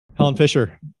Helen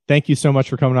Fisher, thank you so much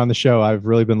for coming on the show. I've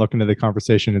really been looking to the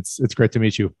conversation. It's great to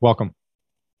meet you. Welcome.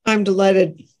 I'm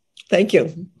delighted. Thank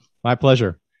you. My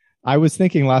pleasure. I was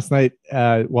thinking last night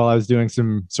while I was doing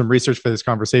some research for this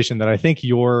conversation that I think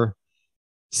your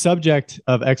subject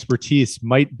of expertise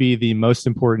might be the most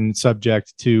important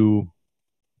subject to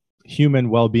human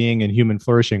well-being and human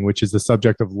flourishing, which is the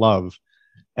subject of love.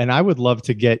 And I would love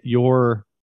to get your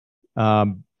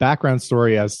background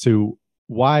story as to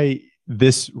why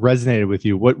this resonated with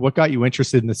you. What got you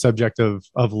interested in the subject of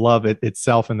love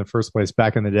itself in the first place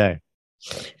back in the day?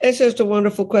 It's just a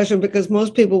wonderful question because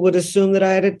most people would assume that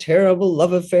I had a terrible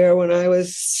love affair when I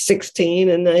was 16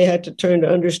 and I had to turn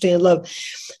to understand love.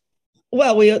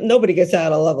 Well, nobody gets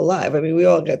out of love alive. I mean, we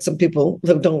all get some people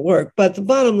that don't work. But the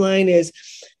bottom line is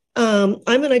I'm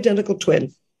an identical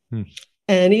twin.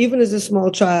 And even as a small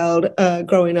child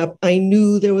growing up, I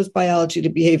knew there was biology to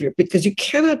behavior because you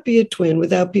cannot be a twin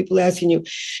without people asking you,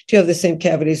 do you have the same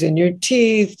cavities in your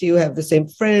teeth? Do you have the same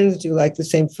friends? Do you like the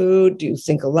same food? Do you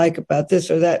think alike about this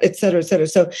or that, et cetera, et cetera?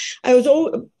 So I was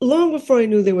long before I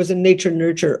knew there was a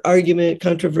nature-nurture argument,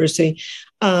 controversy,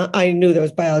 I knew there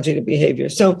was biology to behavior.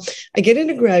 So I get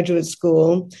into graduate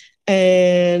school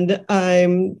and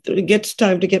it gets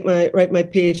time to write my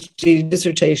PhD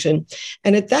dissertation.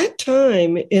 And at that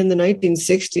time in the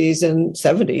 1960s and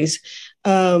 70s,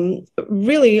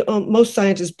 really most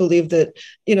scientists believed that,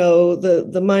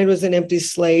 the mind was an empty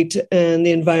slate and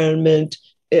the environment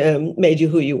made you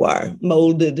who you are,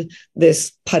 molded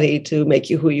this putty to make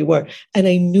you who you were. And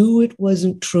I knew it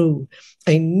wasn't true.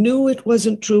 I knew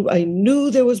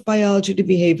there was biology to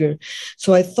behavior.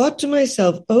 So I thought to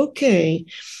myself, okay,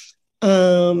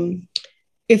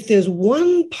 if there's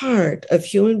one part of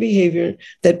human behavior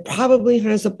that probably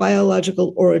has a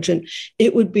biological origin,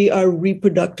 it would be our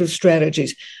reproductive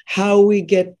strategies, how we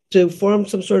get to form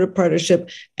some sort of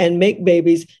partnership and make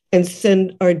babies and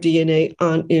send our DNA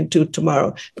on into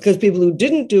tomorrow. Because people who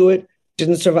didn't do it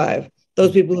didn't survive.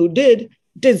 Those people who did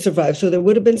survive. So there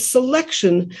would have been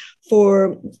selection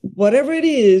for whatever it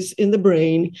is in the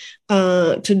brain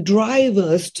to drive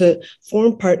us to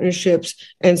form partnerships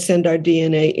and send our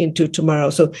DNA into tomorrow.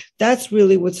 So that's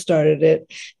really what started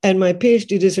it. And my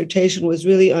PhD dissertation was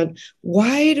really on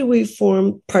why do we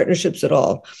form partnerships at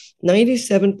all?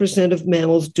 97% of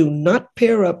mammals do not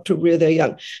pair up to rear their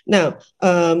young. Now,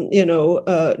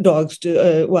 dogs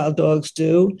do, wild dogs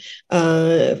do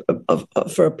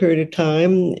for a period of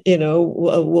time,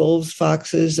 wolves,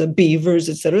 foxes, beavers,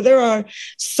 etc. There are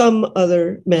some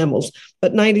other mammals,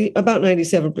 but about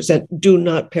 97% do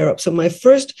not pair up. So my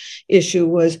first issue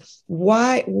was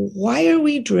why are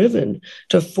we driven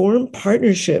to form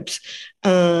partnerships?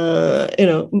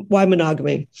 Why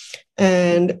monogamy?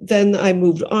 And then I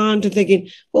moved on to thinking,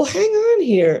 well, hang on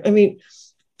here. I mean,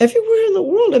 everywhere in the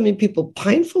world, people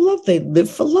pine for love, they live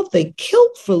for love, they kill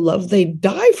for love, they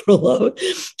die for love.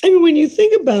 When you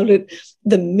think about it,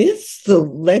 the myths, the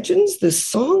legends, the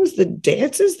songs, the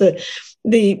dances,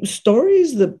 the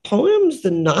stories, the poems,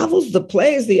 the novels, the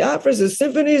plays, the operas, the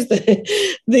symphonies,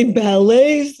 the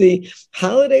ballets, the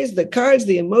holidays, the cards,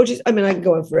 the emojis. I can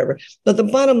go on forever. But the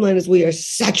bottom line is we are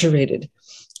saturated,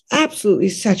 absolutely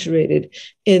saturated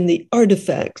in the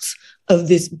artifacts of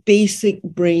this basic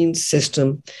brain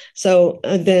system. So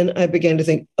then I began to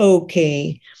think,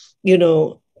 okay,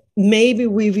 maybe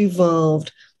we've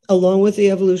evolved along with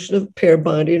the evolution of pair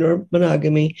bonding or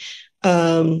monogamy,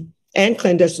 and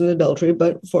clandestine adultery,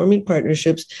 but forming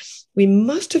partnerships, we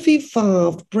must have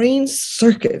evolved brain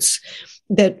circuits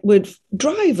that would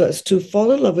drive us to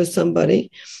fall in love with somebody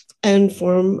and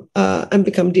form and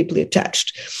become deeply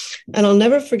attached. And I'll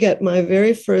never forget my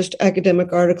very first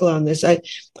academic article on this.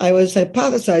 I was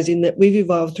hypothesizing that we've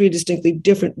evolved three distinctly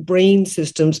different brain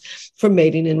systems for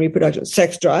mating and reproduction.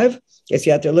 Sex drive, gets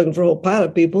you out there looking for a whole pile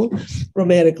of people.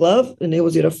 Romantic love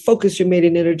enables you to focus your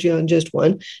mating energy on just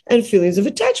one, and feelings of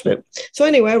attachment. So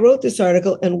anyway, I wrote this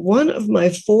article, and one of my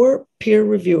 4 peer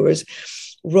reviewers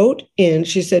wrote in,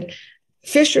 she said,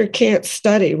 Fisher can't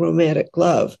study romantic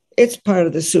love. It's part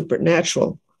of the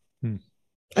supernatural.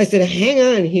 I said, hang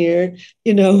on here.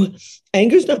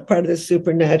 Anger's not part of the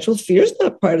supernatural. Fear's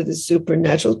not part of the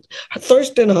supernatural.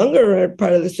 Thirst and hunger are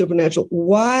part of the supernatural.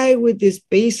 Why would this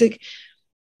basic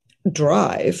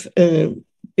drive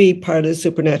be part of the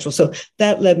supernatural? So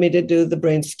that led me to do the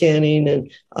brain scanning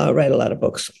and write a lot of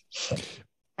books.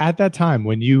 At that time,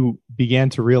 when you began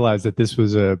to realize that this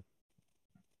was a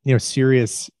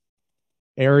serious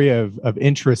area of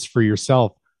interest for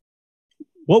yourself,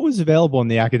 what was available in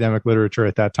the academic literature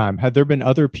at that time? Had there been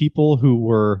other people who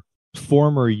were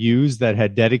former yous that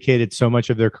had dedicated so much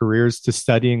of their careers to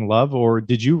studying love, or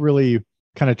did you really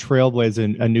kind of trailblaze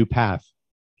a new path?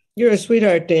 You're a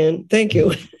sweetheart, Dan. Thank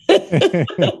you.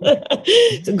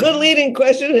 It's a good leading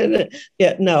question. And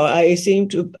yeah, no, I seem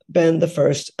to have been the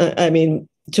first. I mean,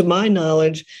 to my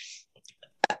knowledge,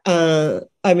 I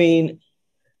mean,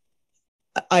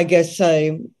 I guess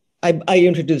I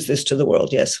introduced this to the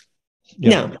world. Yes. Yeah.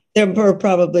 Now, there were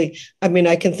probably, I mean,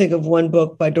 I can think of one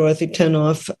book by Dorothy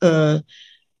Tenoff.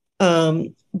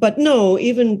 But no,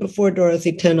 even before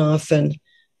Dorothy Tenoff and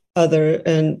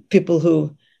people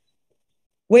who,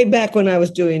 way back when I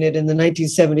was doing it in the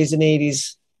 1970s and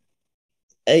 80s,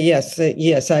 yes,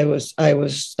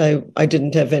 I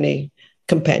didn't have any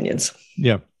companions.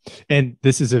 Yeah. And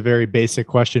this is a very basic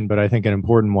question, but I think an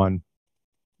important one.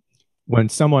 When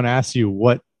someone asks you,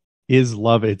 what is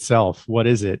love itself? What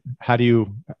is it? How do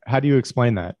you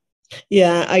explain that?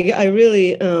 Yeah, I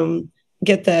really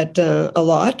get that a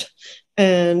lot.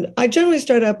 And I generally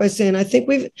start out by saying, I think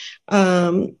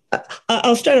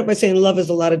I'll start out by saying love is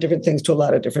a lot of different things to a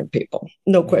lot of different people.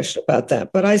 No question about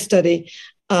that. But I study,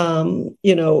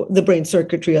 the brain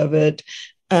circuitry of it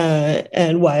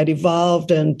and why it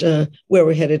evolved and where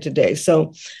we're headed today.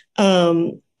 So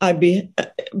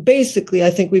basically,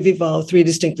 I think we've evolved three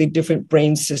distinctly different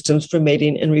brain systems for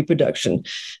mating and reproduction.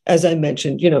 As I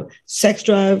mentioned, sex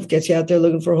drive gets you out there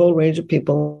looking for a whole range of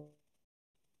people.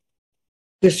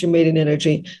 Focus your mating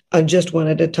energy on just one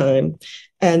at a time.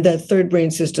 And that third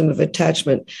brain system of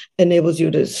attachment enables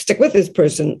you to stick with this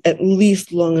person at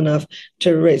least long enough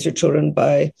to raise your children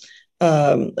as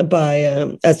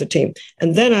a team.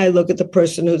 And then I look at the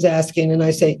person who's asking and I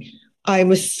say,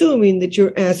 I'm assuming that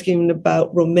you're asking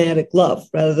about romantic love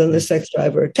rather than the sex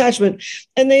drive or attachment.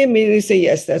 And they immediately say,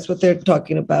 yes, that's what they're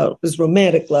talking about, is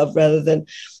romantic love rather than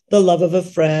the love of a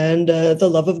friend, the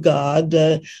love of God,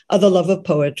 the love of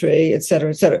poetry, et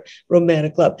cetera,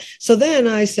 romantic love. So then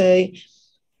I say,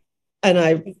 well,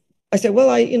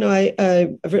 I've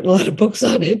written a lot of books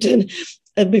on it.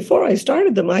 And before I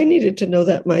started them, I needed to know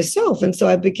that myself. And so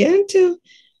I began to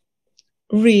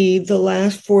read the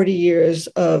last 40 years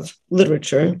of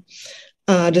literature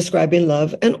describing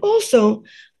love, and also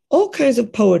all kinds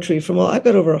of poetry I've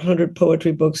got over 100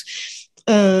 poetry books,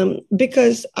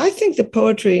 because I think that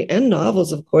poetry and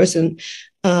novels, of course, and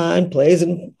plays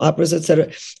and operas, et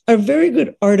cetera, are very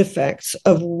good artifacts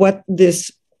of what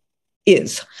this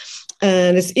is.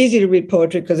 And it's easy to read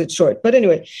poetry because it's short. But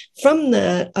anyway, from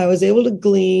that, I was able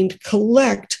to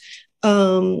collect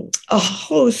a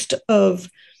host of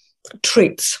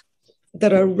traits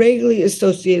that are regularly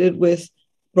associated with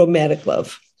romantic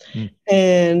love.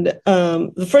 And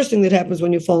the first thing that happens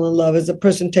when you fall in love is a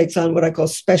person takes on what I call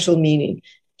special meaning.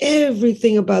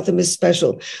 Everything about them is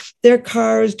special. Their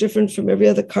car is different from every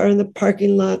other car in the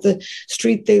parking lot, the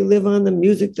street they live on, the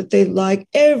music that they like.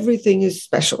 Everything is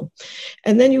special.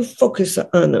 And then you focus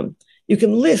on them. You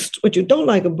can list what you don't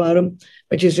like about them,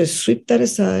 but you just sweep that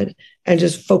aside and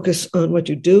just focus on what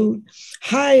you do.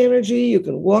 High energy, you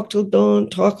can walk till dawn,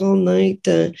 talk all night.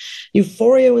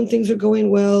 Euphoria when things are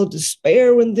going well,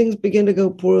 despair when things begin to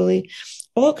go poorly.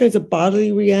 All kinds of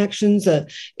bodily reactions,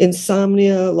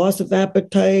 insomnia, loss of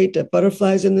appetite,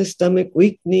 butterflies in the stomach,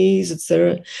 weak knees,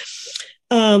 etc.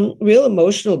 Real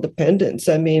emotional dependence.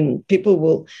 I mean, people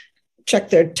will check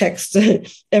their texts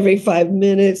every 5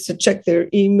 minutes, to check their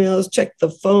emails, check the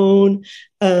phone,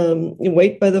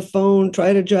 wait by the phone,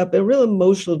 try to drop a real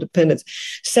emotional dependence.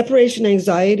 Separation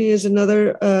anxiety is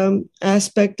another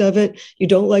aspect of it. You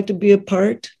don't like to be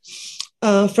apart.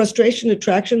 Frustration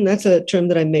attraction, that's a term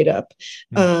that I made up.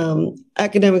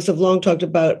 Academics have long talked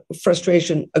about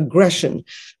frustration aggression.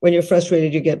 When you're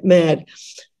frustrated, you get mad.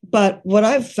 But what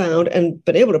I've found and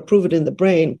been able to prove it in the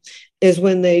brain is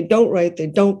when they don't write, they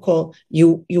don't call,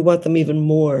 you want them even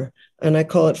more. And I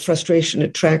call it frustration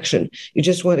attraction. You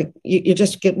just want to, you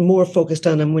just get more focused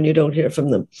on them when you don't hear from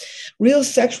them. Real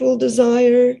sexual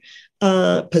desire,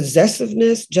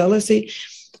 possessiveness, jealousy.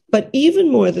 But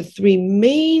even more, the three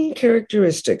main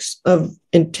characteristics of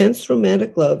intense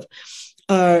romantic love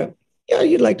are,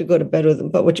 you'd like to go to bed with them,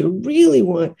 but what you really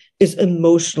want is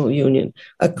emotional union,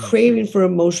 a craving for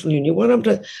emotional union. You want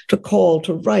them to call,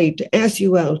 to write, to ask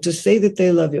you out, to say that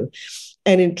they love you.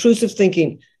 And intrusive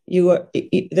thinking,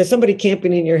 there's somebody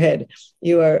camping in your head.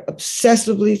 You are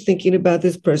obsessively thinking about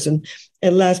this person.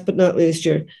 And last but not least,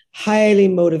 you're highly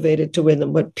motivated to win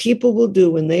them. What people will do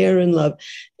when they are in love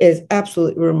is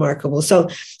absolutely remarkable. So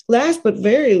last but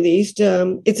very least,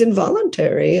 it's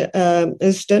involuntary.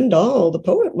 As Stendhal, the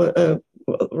poet,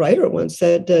 writer, once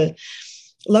said,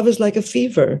 love is like a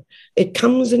fever. It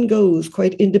comes and goes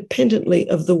quite independently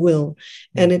of the will.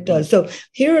 And it does. So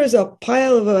here is a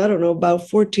pile of, I don't know, about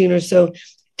 14 or so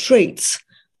traits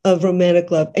of romantic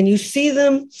love. And you see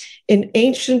them in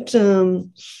ancient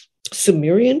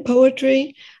Sumerian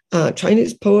poetry,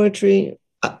 Chinese poetry,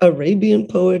 Arabian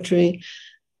poetry,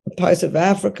 parts of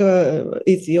Africa,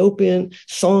 Ethiopian,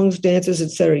 songs, dances,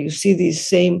 etc. You see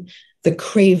the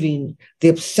craving, the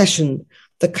obsession,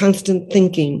 the constant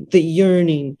thinking, the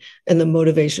yearning, and the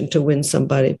motivation to win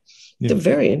somebody. Yeah. It's a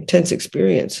very intense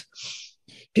experience.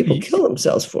 People kill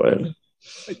themselves for it.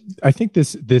 I think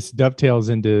this dovetails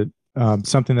into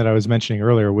something that I was mentioning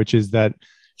earlier, which is that,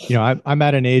 I'm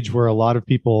at an age where a lot of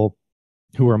people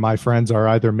who are my friends are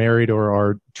either married or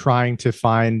are trying to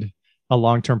find a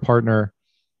long-term partner.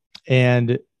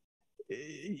 And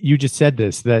you just said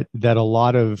this, that a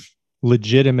lot of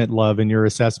legitimate love in your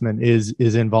assessment is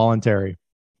involuntary.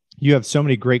 You have so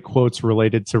many great quotes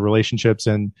related to relationships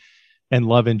and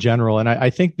love in general. And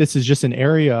I think this is just an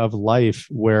area of life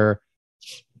where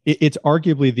it's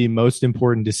arguably the most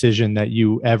important decision that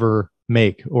you ever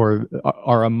make, or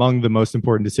are among the most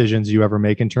important decisions you ever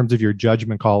make in terms of your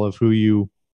judgment call of who you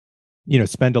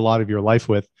spend a lot of your life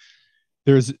with.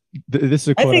 This is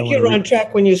a quote. I think you're on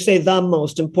track when you say the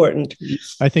most important.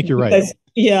 I think you're right.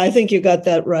 Yeah, I think you got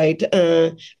that right.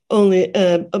 Only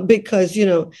because,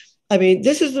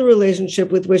 this is the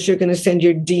relationship with which you're going to send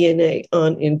your DNA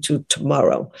on into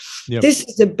tomorrow. Yep. This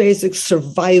is the basic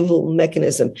survival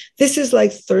mechanism. This is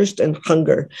like thirst and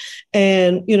hunger.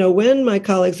 And, when my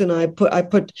colleagues and we've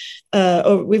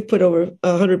put over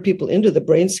 100 people into the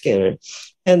brain scanner,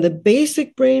 and the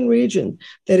basic brain region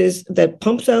that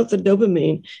pumps out the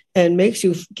dopamine and makes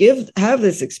you have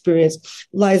this experience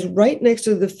lies right next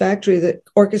to the factory that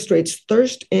orchestrates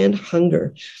thirst and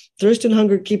hunger. Thirst and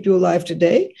hunger keep you alive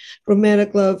today.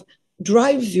 Romantic love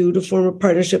drives you to form a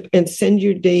partnership and send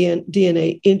your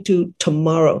DNA into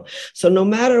tomorrow. So no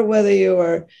matter whether you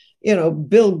are,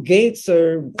 Bill Gates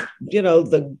or,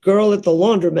 the girl at the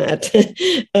laundromat,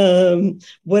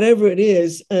 whatever it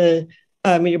is,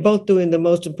 you're both doing the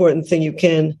most important thing you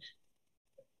can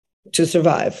to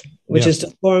survive, which is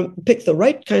to pick the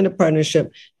right kind of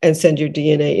partnership and send your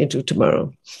DNA into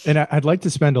tomorrow. And I'd like to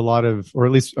spend a lot of, or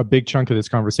at least a big chunk of this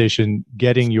conversation,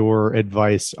 getting your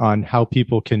advice on how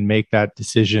people can make that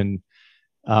decision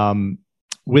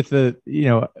with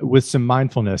some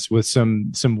mindfulness, with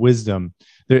some wisdom.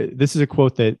 This is a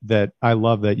quote that I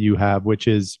love that you have, which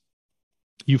is,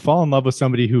 you fall in love with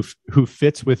somebody who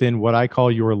fits within what I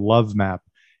call your love map,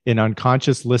 an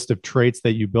unconscious list of traits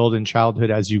that you build in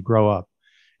childhood as you grow up.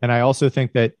 And I also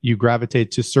think that you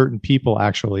gravitate to certain people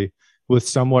actually with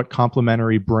somewhat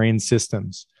complementary brain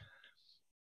systems.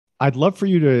 I'd love for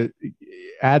you to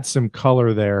add some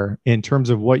color there in terms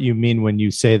of what you mean when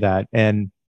you say that,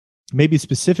 and maybe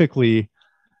specifically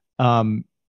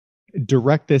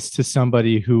direct this to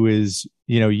somebody who is,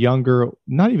 younger,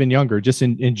 not even younger, just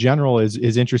in general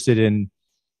is interested in,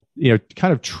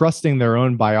 kind of trusting their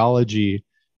own biology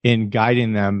in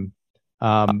guiding them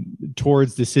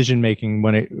towards decision-making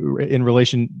in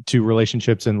relation to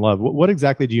relationships and love. What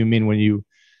exactly do you mean when you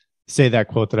say that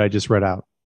quote that I just read out?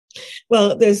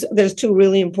 Well, there's two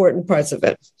really important parts of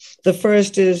it. The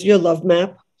first is your love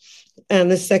map, and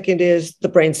the second is the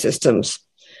brain systems.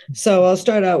 So I'll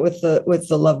start out with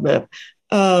the love map.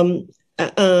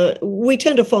 We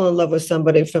tend to fall in love with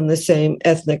somebody from the same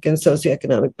ethnic and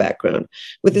socioeconomic background,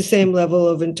 with the same level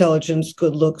of intelligence,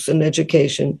 good looks, and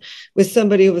education, with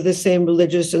somebody with the same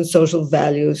religious and social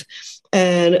values,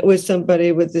 and with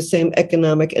somebody with the same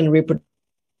economic and reproductive.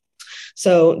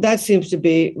 So that seems to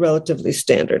be relatively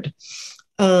standard.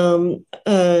 But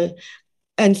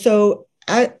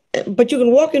you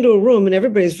can walk into a room and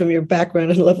everybody's from your background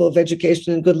and level of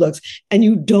education and good looks, and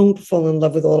you don't fall in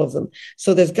love with all of them.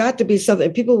 So there's got to be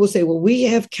something. People will say, well, we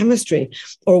have chemistry,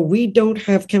 or we don't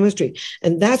have chemistry.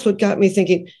 And that's what got me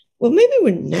thinking, well, maybe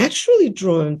we're naturally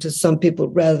drawn to some people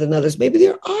rather than others. Maybe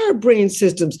there are brain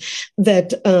systems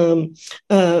that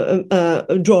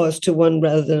draw us to one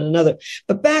rather than another.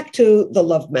 But back to the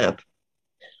love map.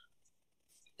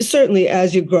 Certainly,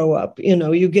 as you grow up,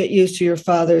 you get used to your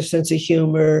father's sense of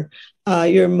humor,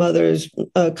 your mother's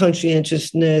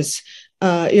conscientiousness,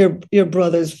 your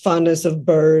brother's fondness of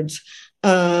birds,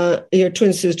 your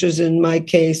twin sisters, in my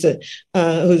case,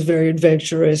 who's very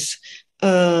adventurous.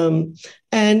 And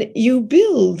you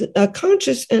build a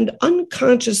conscious and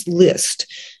unconscious list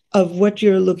of what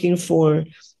you're looking for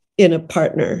in a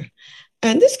partner.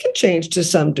 And this can change to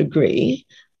some degree,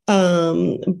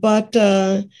 but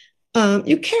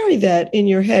you carry that in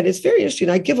your head. It's very interesting.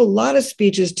 I give a lot of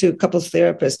speeches to couples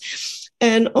therapists,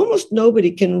 and almost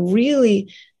nobody can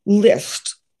really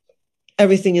list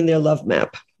everything in their love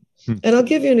map. And I'll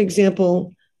give you an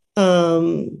example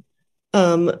from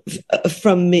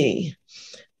me.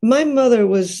 My mother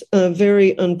was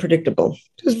very unpredictable.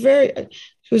 She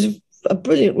was a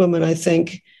brilliant woman, I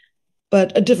think,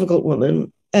 but a difficult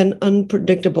woman and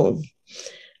unpredictable.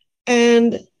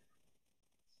 And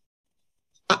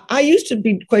I used to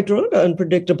be quite drawn to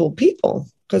unpredictable people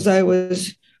because I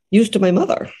was used to my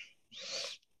mother.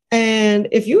 And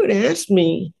if you had asked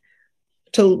me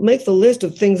to make the list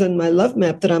of things on my love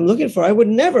map that I'm looking for, I would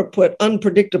never put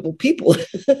unpredictable people.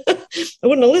 I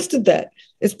wouldn't have listed that.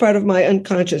 It's part of my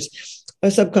unconscious or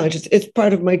subconscious. It's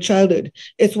part of my childhood.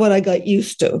 It's what I got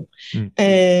used to.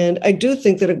 And I do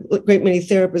think that a great many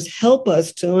therapists help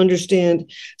us to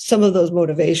understand some of those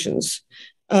motivations.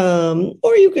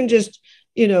 Or you can just,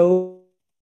 it's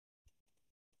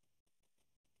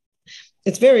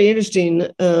very interesting.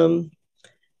 I'm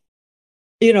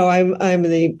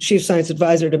the chief science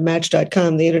advisor to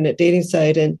Match.com, the internet dating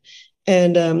site,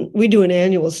 and we do an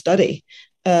annual study.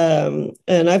 And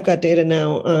I've got data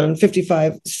now on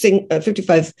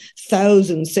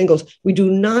 55,000 singles. We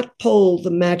do not poll the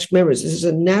Match members. This is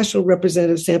a national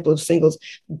representative sample of singles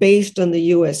based on the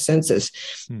U.S. Census.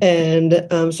 And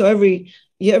so every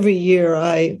year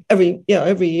I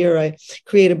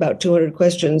create about 200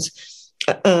 questions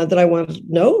that I want to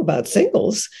know about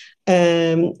singles.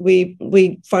 And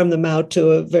we farm them out to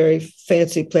a very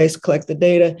fancy place, collect the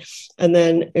data, and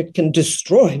then it can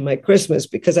destroy my Christmas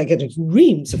because I get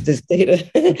reams of this data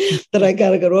that I got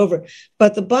to go over.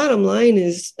 But the bottom line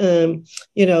is,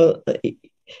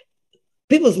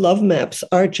 people's love maps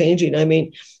are changing. I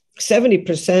mean,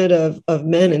 70% of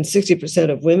men and 60%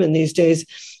 of women these days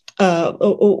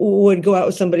would go out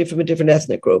with somebody from a different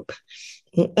ethnic group.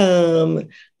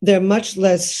 They're much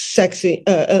less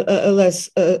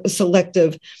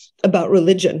selective about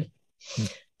religion.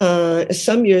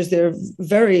 Some years they're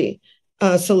very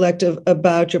selective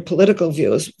about your political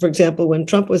views. For example, when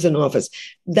Trump was in office,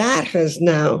 that has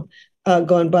now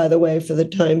gone by the way for the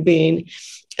time being.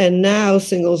 And now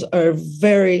singles are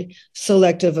very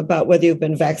selective about whether you've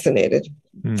been vaccinated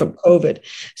from COVID.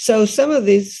 So some of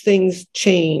these things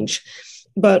change.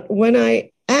 But when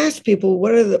I ask people,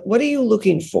 what are you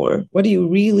looking for? What do you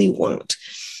really want?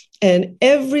 And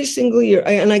every single year,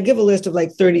 I give a list of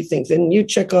like 30 things, and you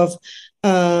check off,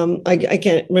 I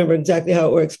can't remember exactly how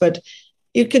it works, but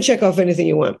you can check off anything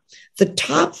you want. The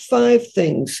top 5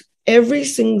 things every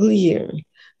single year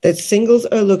that singles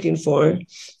are looking for: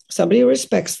 somebody who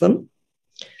respects them,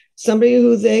 somebody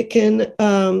who they can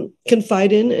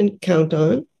confide in and count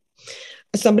on,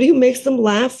 somebody who makes them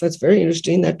laugh. That's very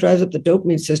interesting. That drives up the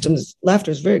dopamine system.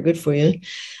 Laughter is very good for you.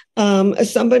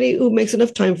 Somebody who makes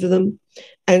enough time for them,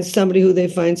 and somebody who they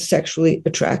find sexually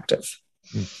attractive.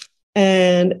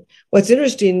 And what's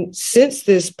interesting, since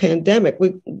this pandemic,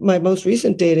 my most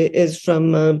recent data is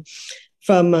from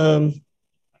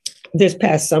this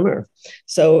past summer.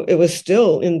 So it was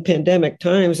still in pandemic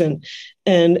times, and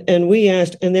we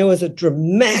asked, and there was a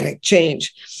dramatic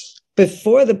change.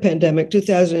 Before the pandemic,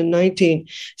 2019,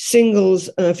 singles,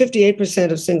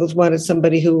 58% of singles wanted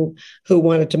somebody who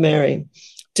wanted to marry.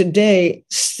 Today,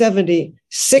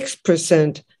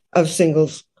 76% of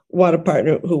singles want a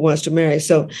partner who wants to marry.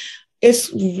 So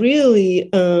it's really,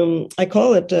 I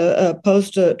call it a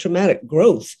post-traumatic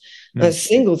growth.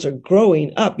 Singles are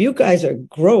growing up. You guys are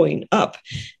growing up.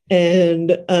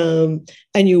 And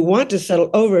you want to settle.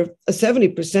 Over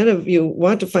 70% of you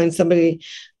want to find somebody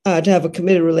to have a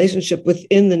committed relationship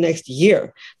within the next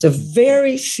year. It's a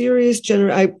very serious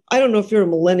generation. I don't know if you're a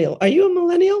millennial. Are you a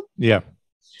millennial? Yeah.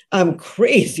 I'm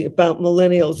crazy about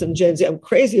millennials and Gen Z. I'm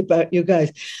crazy about you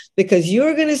guys because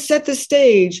you're going to set the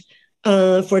stage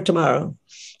for tomorrow.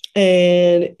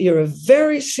 And you're a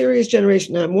very serious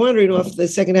generation. Now, I'm wandering off the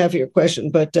second half of your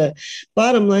question, but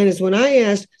bottom line is, when I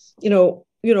asked,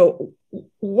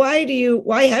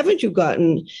 why haven't you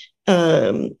gotten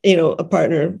a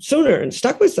partner sooner and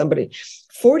stuck with somebody?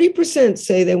 40%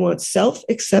 say they want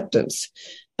self-acceptance.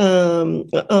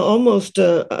 Almost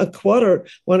a quarter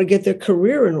want to get their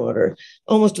career in order.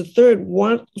 Almost a third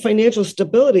want financial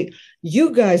stability.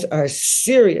 You guys are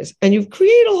serious, and you've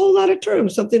created a whole lot of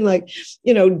terms, something like,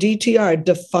 DTR,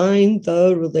 define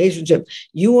the relationship.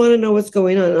 You want to know what's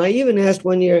going on. And I even asked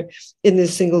one year in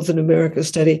this Singles in America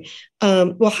study,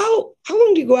 how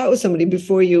long do you go out with somebody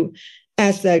before you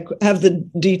have the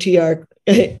DTR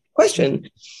question?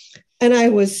 And I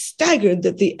was staggered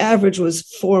that the average was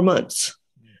 4 months.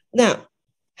 Now,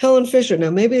 Helen Fisher,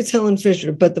 maybe it's Helen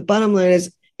Fisher, but the bottom line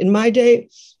is, in my day,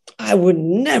 I would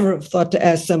never have thought to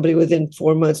ask somebody within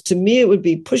 4 months. To me, it would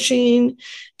be pushing.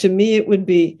 To me, it would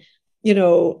be,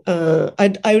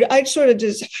 I'd sort of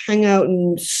just hang out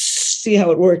and see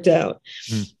how it worked out.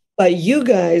 But you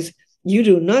guys, you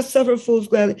do not suffer fools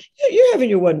gladly. You're having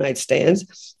your one-night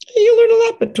stands. You learn a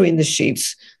lot between the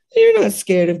sheets. You're not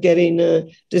scared of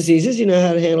getting diseases. You know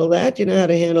how to handle that. You know how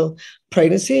to handle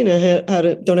pregnancy. You know how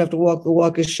to don't have to walk the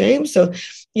walk of shame. So,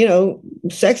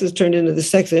 sex has turned into the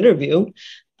sex interview.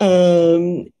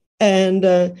 And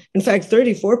in fact,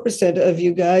 34% of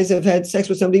you guys have had sex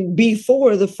with somebody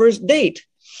before the first date.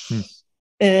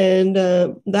 And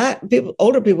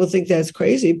older people think that's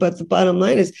crazy. But the bottom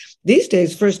line is these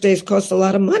days, first dates cost a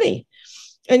lot of money.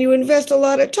 And you invest a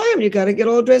lot of time. You got to get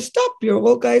all dressed up. Your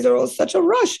old guys are all such a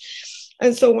rush.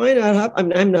 And so why not hop?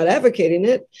 I'm not advocating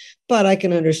it, but I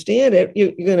can understand it.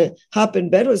 You're going to hop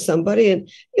in bed with somebody and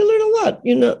you learn a lot,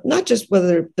 not just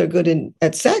whether they're good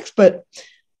at sex, but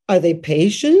are they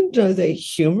patient? Are they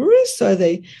humorous? Do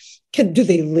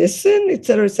they listen, et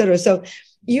cetera, et cetera. So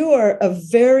you are a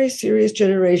very serious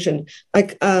generation.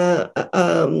 Like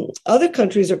other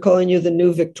countries are calling you the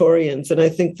new Victorians, and I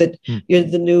think that you're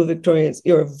the new Victorians.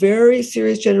 You're a very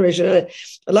serious generation.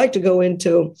 I'd like to go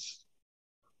into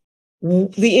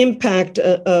the impact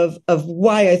of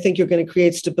why I think you're going to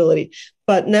create stability.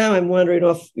 But now I'm wandering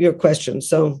off your question.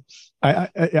 So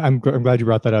I'm glad you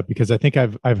brought that up, because I think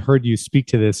I've heard you speak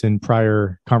to this in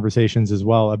prior conversations as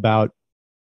well about,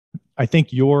 I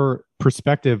think, your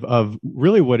perspective of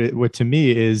really what to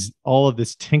me is all of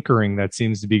this tinkering that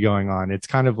seems to be going on. It's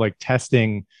kind of like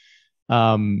testing,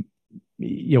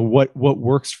 what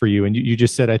works for you. And you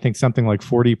just said, I think something like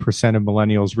 40% of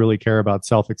millennials really care about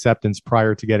self-acceptance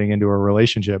prior to getting into a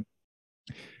relationship.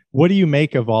 What do you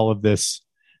make of all of this,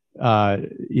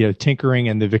 tinkering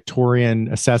and the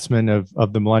Victorian assessment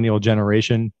of the millennial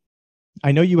generation?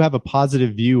 I know you have a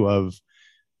positive view of,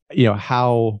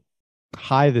 how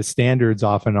high the standards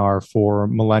often are for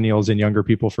millennials and younger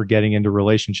people for getting into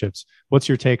relationships. What's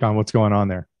your take on what's going on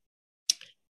there?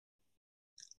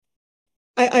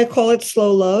 I call it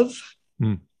slow love.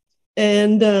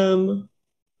 And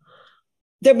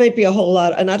there might be a whole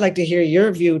lot, and I'd like to hear your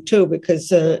view too,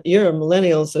 because you're a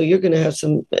millennial, so you're going to have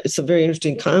some very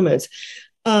interesting comments.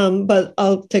 But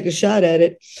I'll take a shot at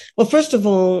it. Well, first of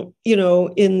all,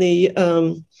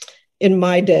 in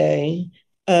my day,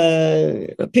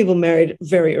 people married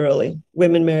very early.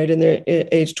 Women married in their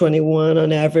age 21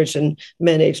 on average, and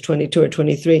men age 22 or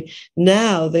 23.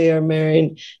 Now they are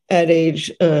marrying at age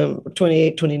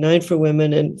 28, 29 for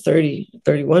women and 30,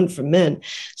 31 for men.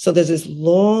 So there's this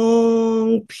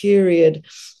long period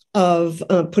of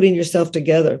putting yourself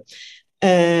together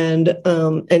and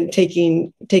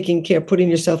taking care, putting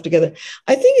yourself together.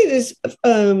 I think it is.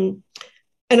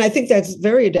 And I think that's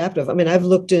very adaptive. I mean, I've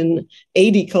looked in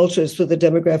 80 cultures for the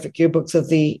demographic yearbooks of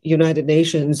the United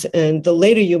Nations, and the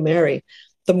later you marry,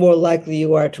 the more likely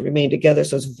you are to remain together.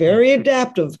 So it's very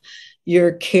adaptive,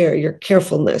 your care, your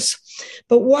carefulness.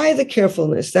 But why the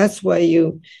carefulness? That's why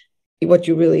what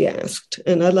you really asked.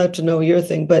 And I'd like to know your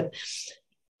thing. But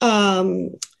I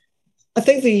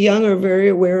think the young are very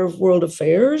aware of world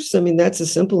affairs. I mean, that's a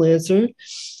simple answer.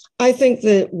 I think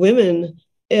that women,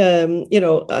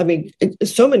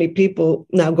 so many people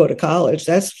now go to college.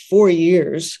 That's 4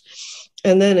 years.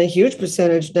 And then a huge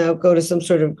percentage now go to some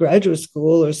sort of graduate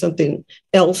school or something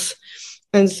else.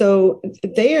 And so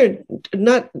they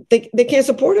can't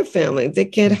support a family. They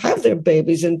can't have their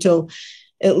babies until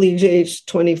at least age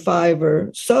 25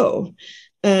 or so.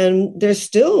 And they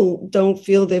still don't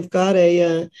feel they've got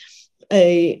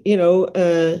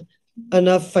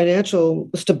enough financial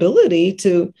stability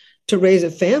to raise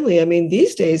a family. I mean,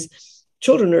 these days,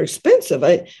 children are expensive.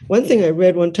 One thing I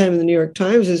read one time in the New York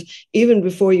Times is even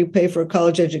before you pay for a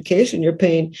college education, you're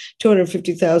paying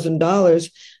 $250,000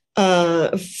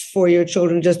 for your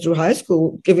children just through high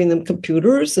school, giving them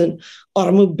computers and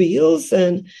automobiles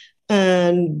and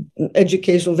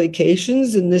educational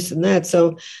vacations and this and that.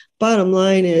 So bottom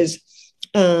line is,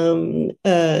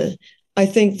 I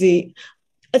think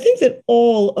that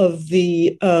all of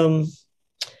the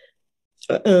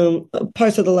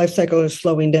parts of the life cycle are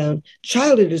slowing down.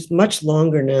 Childhood is much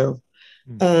longer now.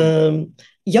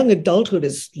 Young adulthood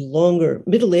is longer.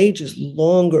 Middle age is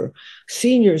longer.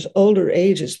 Seniors, older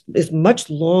age is much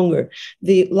longer.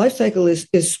 The life cycle is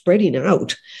spreading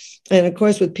out. And of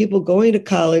course, with people going to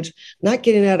college, not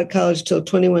getting out of college till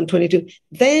 21, 22,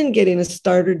 then getting a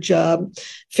starter job,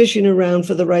 fishing around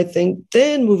for the right thing,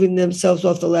 then moving themselves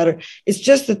off the ladder. It's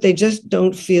just that they just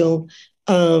don't feel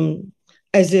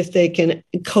as if they can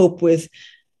cope with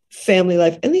family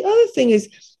life. And the other thing is,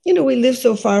 we live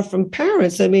so far from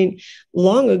parents. I mean,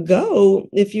 long ago,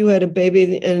 if you had a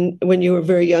baby and when you were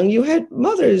very young, you had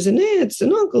mothers and aunts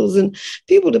and uncles and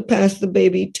people to pass the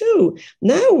baby to.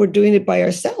 Now we're doing it by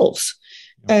ourselves.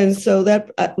 And so that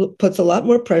puts a lot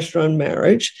more pressure on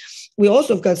marriage. We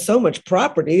also have got so much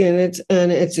property, and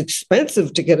it's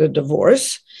expensive to get a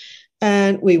divorce.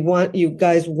 and you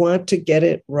guys want to get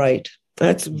it right.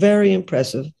 That's very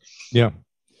impressive. Yeah.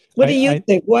 What do you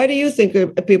think? Why do you think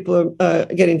people are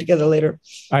getting together later?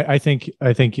 I think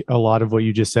a lot of what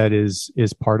you just said is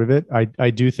part of it. I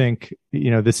do think,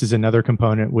 this is another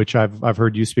component which I've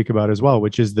heard you speak about as well,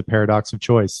 which is the paradox of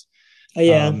choice.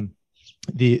 Yeah.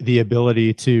 The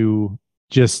ability to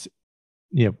just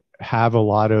have a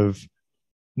lot of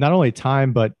not only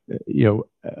time but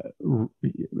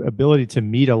ability to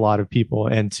meet a lot of people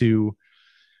and to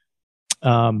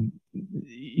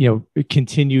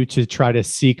continue to try to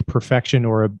seek perfection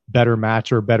or a better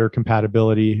match or better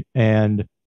compatibility. And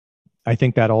I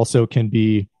think that also can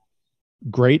be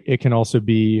great. It can also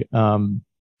be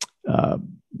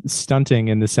stunting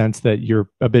in the sense that you're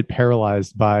a bit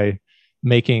paralyzed by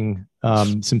making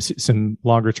some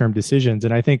longer term decisions.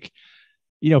 And I think,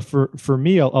 for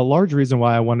me, a large reason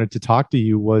why I wanted to talk to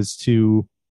you was to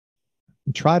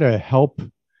try to help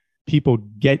people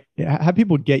get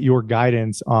your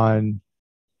guidance on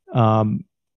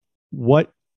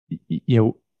what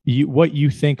you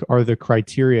think are the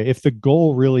criteria. If the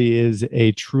goal really is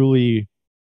a truly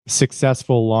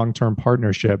successful long-term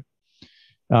partnership,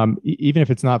 even if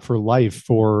it's not for life,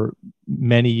 for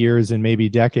many years and maybe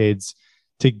decades,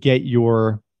 to get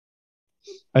your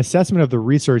assessment of the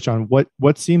research on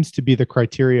what seems to be the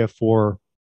criteria for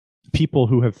people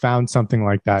who have found something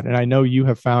like that. And I know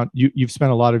you've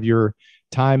spent a lot of your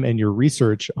time and your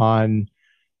research on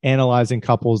analyzing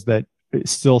couples that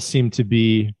still seem to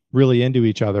be really into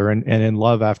each other and in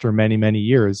love after many, many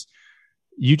years.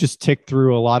 You just ticked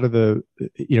through a lot of the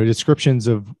descriptions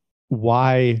of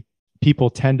why people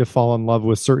tend to fall in love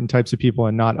with certain types of people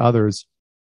and not others.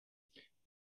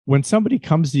 When somebody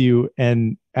comes to you,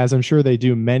 and as I'm sure they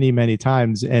do many, many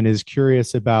times, and is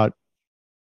curious about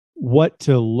what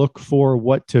to look for,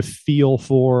 what to feel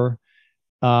for.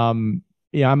 I'm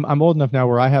old enough now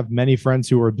where I have many friends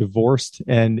who are divorced,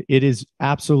 and it is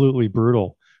absolutely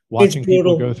brutal watching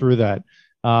people go through that.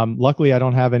 Luckily, I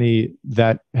don't have any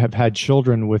that have had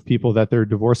children with people that they're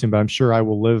divorcing, but I'm sure I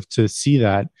will live to see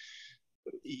that.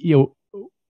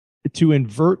 To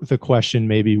invert the question,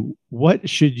 maybe, when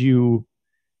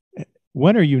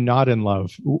are you not in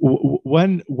love?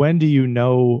 When do you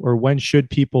know, or when should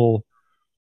people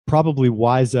probably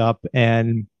wise up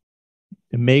and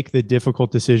make the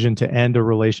difficult decision to end a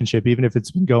relationship, even if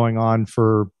it's been going on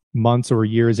for months or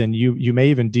years, and you may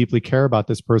even deeply care about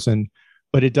this person,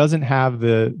 but it doesn't have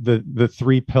the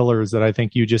three pillars that I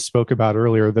think you just spoke about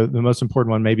earlier. The most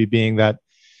important one maybe being that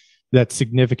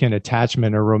significant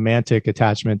attachment or romantic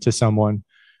attachment to someone.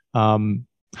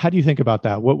 How do you think about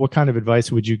that? What kind of advice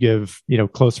would you give,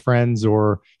 close friends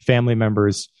or family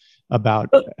members about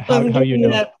how you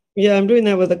know? That. Yeah, I'm doing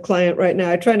that with a client right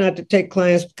now. I try not to take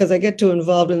clients because I get too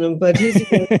involved in them, but he's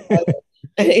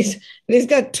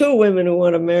got two women who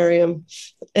want to marry him,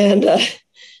 and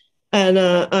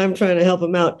I'm trying to help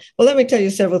him out. Well, let me tell you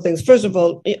several things. First of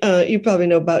all, you probably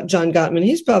know about John Gottman.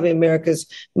 He's probably America's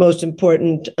most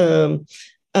important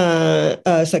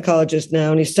psychologist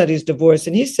now, and he studies divorce.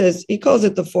 And he calls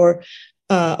it the four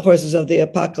horses of the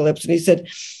apocalypse. And he said,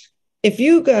 if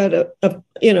you got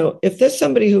if there's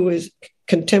somebody who is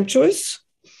contemptuous,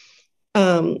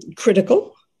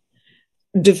 critical,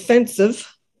 defensive,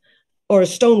 or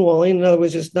stonewalling, in other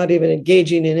words, just not even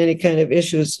engaging in any kind of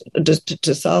issues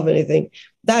to solve anything,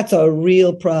 that's a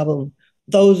real problem.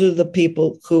 Those are the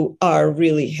people who are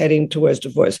really heading towards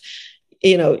divorce.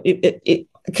 You don't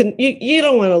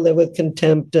want to live with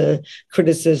contempt,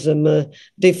 criticism,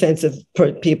 defensive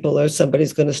people, or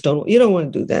somebody's going to stonewall. You don't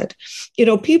want to do that.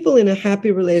 People in a happy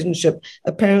relationship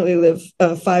apparently live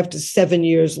 5 to 7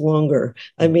 years longer.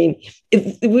 I mean,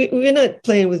 we're not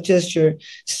playing with just your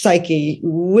psyche.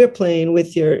 We're playing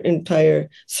with your entire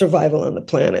survival on the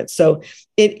planet. So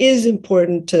it is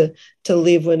important to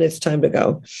leave when it's time to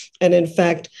go. And in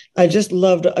fact, I've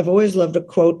always loved a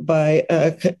quote by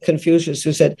Confucius,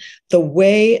 who said, "The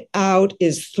way out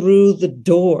is through the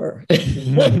door."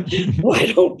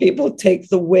 Why don't people take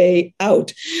the way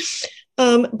out?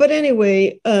 But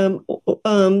anyway,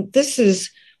 this is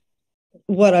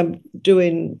what I'm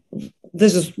doing.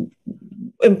 This is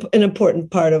an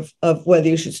important part of whether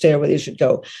you should stay or whether you should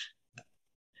go.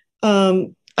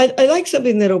 I like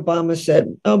something that Obama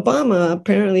said. Obama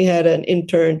apparently had an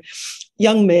intern,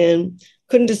 young man,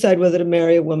 couldn't decide whether to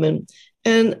marry a woman.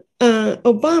 And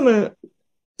Obama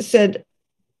said,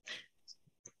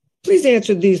 please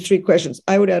answer these three questions.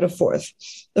 I would add a fourth.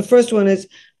 The first one is,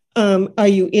 are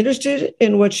you interested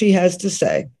in what she has to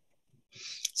say?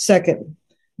 Second,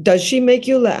 does she make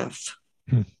you laugh?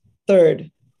 Third,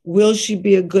 will she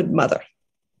be a good mother?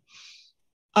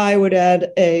 I would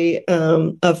add a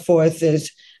fourth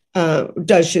is,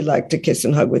 does she like to kiss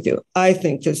and hug with you? I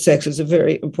think that sex is a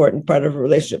very important part of a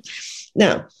relationship.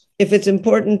 Now, if it's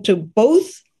important to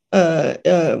both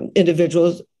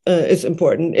individuals, it's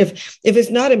important. If it's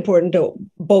not important to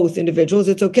both individuals,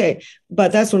 it's okay.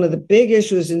 But that's one of the big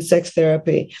issues in sex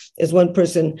therapy is one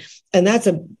person, and that's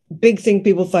a big thing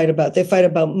people fight about. They fight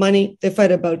about money, they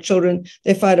fight about children,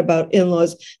 they fight about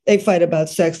in-laws, they fight about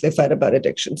sex, they fight about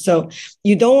addiction. So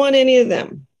you don't want any of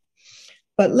them.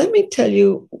 But let me tell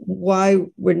you why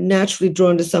we're naturally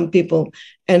drawn to some people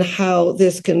and how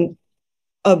this can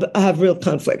have real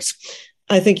conflicts.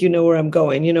 I think you know where I'm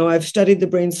going. You know, I've studied the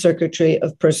brain circuitry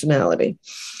of personality.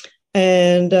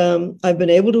 And I've been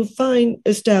able to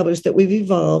establish that we've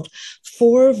evolved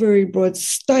 4 very broad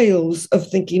styles of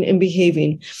thinking and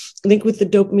behaving, linked with the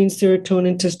dopamine,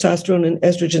 serotonin, testosterone, and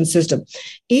estrogen system.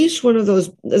 Each one of those,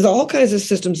 there's all kinds of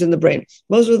systems in the brain.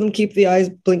 Most of them keep the eyes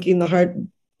blinking, the heart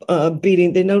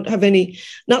beating. They don't have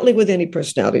not linked with any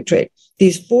personality trait.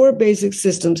 These 4 basic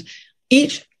systems,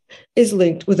 each is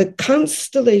linked with a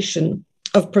constellation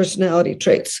of personality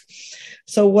traits.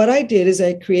 So what I did is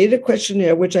I created a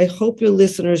questionnaire, which I hope your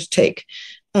listeners take.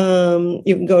 You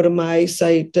can go to my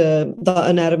site,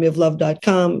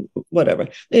 theanatomyoflove.com, whatever.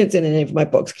 It's in any of my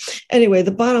books. Anyway,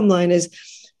 the bottom line is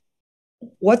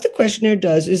what the questionnaire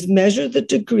does is measure the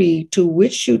degree to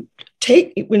which you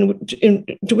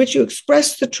to which you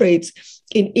express the traits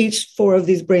in each 4 of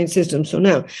these brain systems. So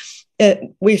now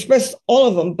we express all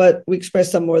of them, but we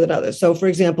express some more than others. So for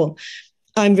example,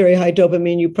 I'm very high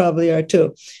dopamine. You probably are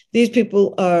too. These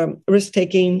people are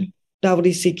risk-taking,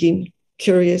 novelty-seeking,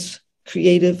 curious,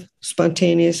 creative,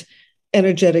 spontaneous,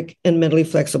 energetic, and mentally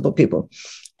flexible people.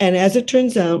 And as it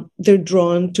turns out, they're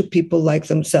drawn to people like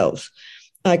themselves.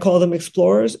 I call them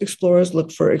explorers. Explorers look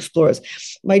for explorers.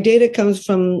 My data comes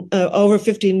from over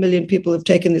 15 million people have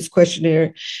taken this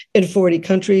questionnaire in 40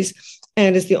 countries.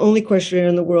 And it's the only questionnaire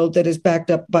in the world that is backed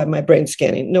up by my brain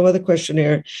scanning. No other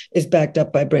questionnaire is backed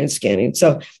up by brain scanning.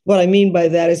 So what I mean by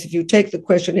that is if you take the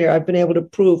questionnaire, I've been able to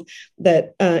prove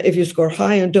that if you score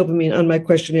high on dopamine on my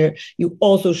questionnaire, you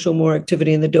also show more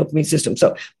activity in the dopamine system.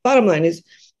 So bottom line is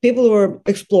people who are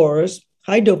explorers,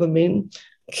 high dopamine,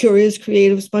 curious,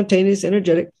 creative, spontaneous,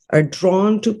 energetic, are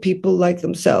drawn to people like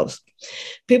themselves.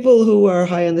 People who are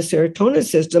high on the serotonin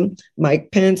system, Mike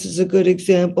Pence is a good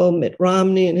example, Mitt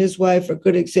Romney and his wife are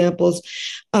good examples.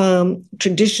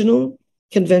 Traditional,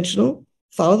 conventional,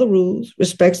 follow the rules,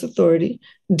 respects authority,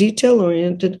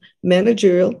 detail-oriented,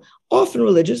 managerial, often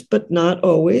religious, but not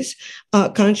always,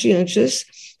 conscientious.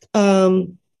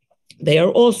 They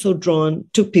are also drawn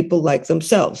to people like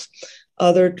themselves.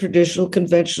 Other traditional,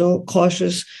 conventional,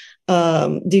 cautious,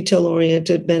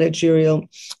 detail-oriented, managerial,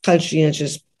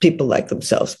 conscientious people like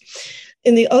themselves.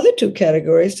 In the other 2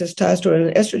 categories, testosterone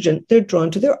and estrogen, they're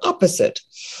drawn to their opposite.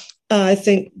 I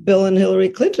think Bill and Hillary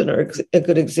Clinton are a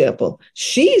good example.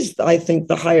 She's, I think,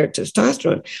 the higher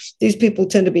testosterone. These people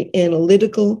tend to be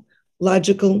analytical,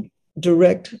 logical,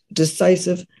 direct,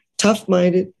 decisive,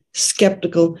 tough-minded,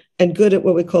 skeptical, and good at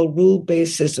what we call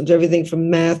rule-based systems, everything from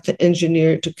math to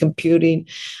engineer to computing,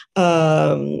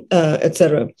 et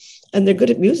cetera. And they're good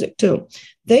at music too.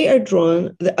 They are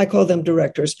drawn, I call them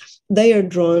directors. They are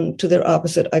drawn to their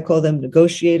opposite. I call them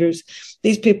negotiators.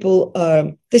 These people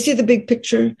they see the big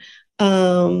picture.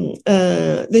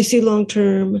 They see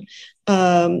long-term.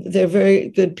 They're very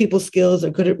good people skills.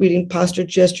 They're good at reading posture,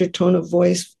 gesture, tone of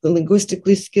voice,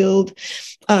 linguistically skilled,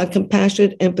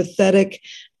 compassionate, empathetic,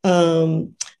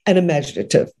 and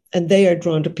imaginative. And they are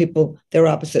drawn to people, their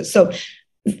opposite. So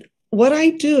what I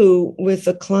do with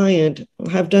a client,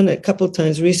 I've done it a couple of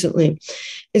times recently,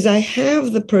 is I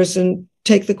have the person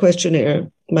take the questionnaire,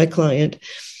 my client,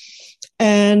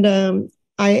 and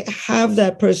I have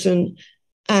that person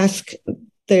ask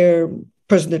their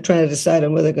person they're trying to decide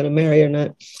on whether they're going to marry or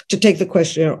not to take the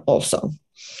questionnaire also.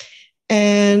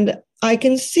 And I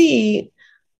can see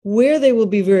where they will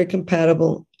be very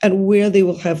compatible and where they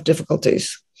will have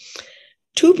difficulties.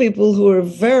 2 people who are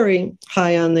very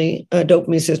high on the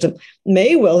dopamine system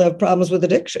may well have problems with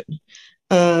addiction.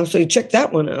 So you check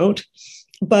that one out,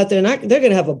 but they're going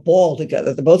to have a ball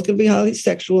together. They're both going to be highly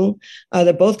sexual.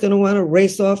 They're both going to want to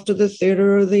race off to the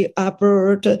theater or the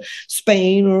opera or to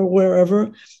Spain or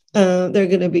wherever. They're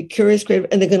going to be curious, creative,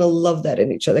 and they're going to love that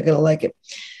in each other. They're going to like it.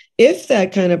 If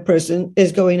that kind of person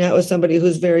is going out with somebody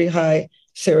who's very high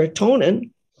serotonin,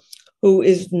 who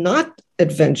is not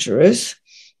adventurous,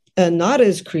 and not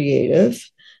as creative,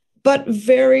 but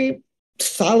very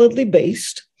solidly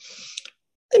based,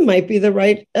 it might be the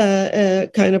right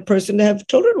kind of person to have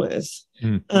children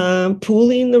with.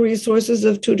 Pooling the resources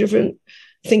of 2 different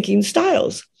thinking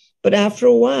styles. But after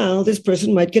a while, this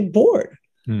person might get bored.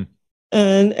 Hmm.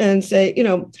 And say,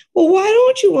 well, why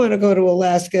don't you want to go to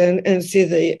Alaska and see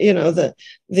the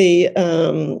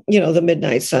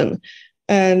midnight sun?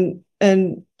 And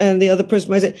the other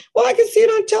person might say, well, I can see it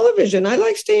on television. I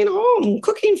like staying home,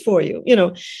 cooking for you,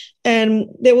 and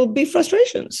there will be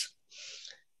frustrations.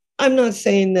 I'm not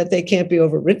saying that they can't be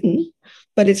overridden,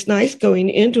 but it's nice going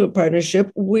into a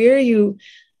partnership where you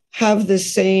have the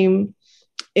same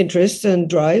interests and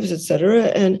drives, et cetera,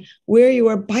 and where you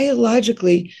are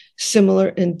biologically similar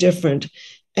and different,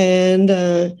 and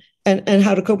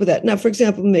how to cope with that. Now, for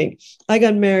example, me, I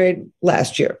got married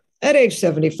last year at age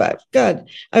 75. God,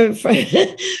 prior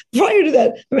to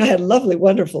that, I had lovely,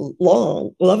 wonderful,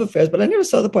 long love affairs, but I never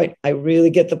saw the point. I really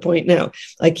get the point now.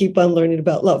 I keep on learning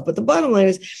about love. But the bottom line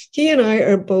is he and I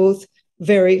are both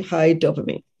very high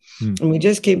dopamine. And we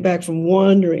just came back from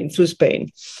wandering through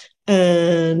Spain.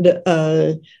 And we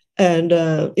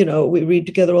read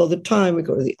together all the time. We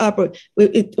go to the opera.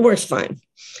 It works fine.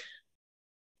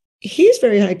 He's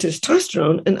very high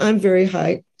testosterone, and I'm very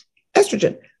high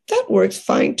estrogen. That works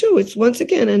fine too. It's once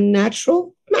again a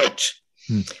natural match.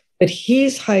 But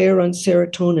he's higher on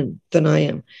serotonin than I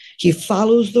am. He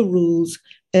follows the rules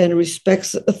and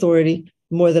respects authority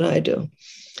more than I do.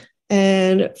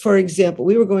 And for example,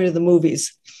 we were going to the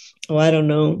movies. I don't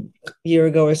know, a year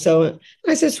ago or so. And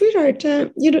I said, sweetheart, do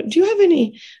you have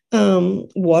any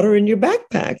water in your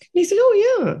backpack? And he said,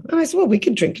 oh, yeah. And I said, well, we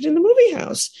can drink it in the movie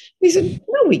house. And he said,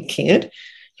 no, we can't.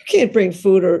 You can't bring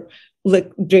food or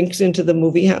drinks into the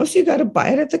movie house. You got to buy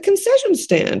it at the concession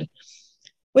stand.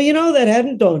 Well, that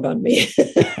hadn't dawned on me.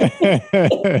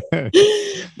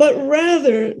 But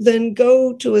rather than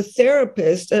go to a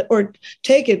therapist or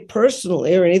take it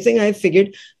personally or anything, I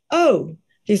figured,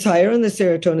 he's higher on the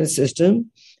serotonin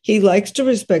system. He likes to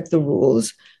respect the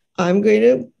rules. I'm going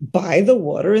to buy the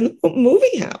water in the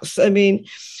movie house. I mean,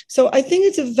 so I think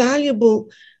it's a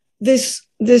valuable, this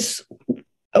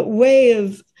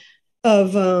way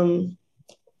of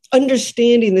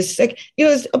understanding this.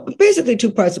 It's basically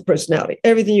two parts of personality.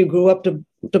 Everything you grew up to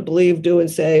believe, do, and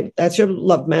say, that's your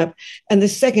love map. And the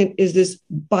second is this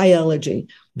biology,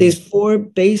 these four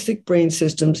basic brain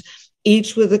systems,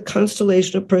 each with a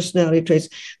constellation of personality traits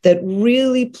that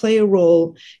really play a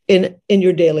role in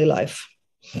your daily life.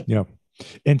 Yeah.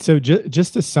 And so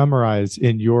just to summarize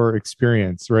in your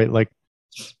experience, right? Like,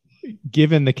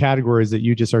 given the categories that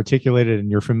you just articulated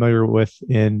and you're familiar with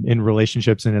in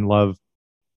relationships and in love,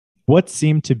 what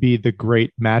seem to be the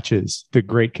great matches, the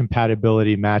great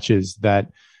compatibility matches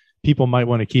that people might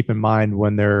want to keep in mind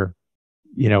when they're,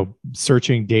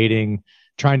 searching, dating,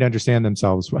 trying to understand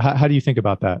themselves? How do you think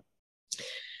about that?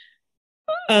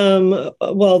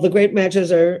 Well, the great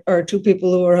matches are two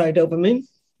people who are high dopamine.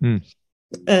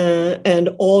 And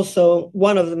also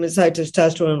one of them is high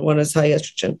testosterone and one is high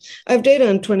estrogen. I have data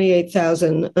on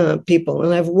 28,000 people,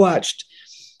 and I've watched,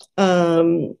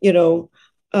 who's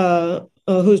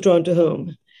drawn to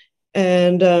whom.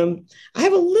 And I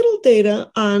have a little data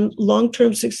on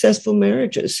long-term successful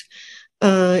marriages.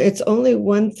 It's only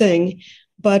one thing,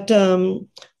 but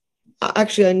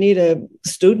actually I need a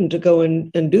student to go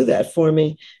and do that for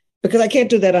me, because I can't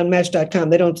do that on Match.com.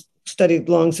 They don't study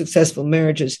long, successful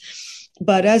marriages.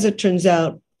 But as it turns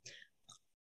out,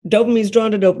 dopamine's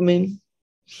drawn to dopamine.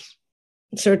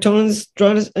 Serotonin's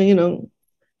drawn to,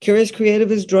 curious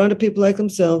creative is drawn to people like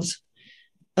themselves.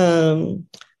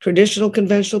 Traditional,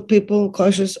 conventional people,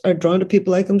 cautious, are drawn to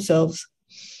people like themselves.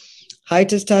 High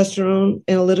testosterone,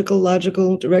 analytical,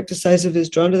 logical, direct, decisive is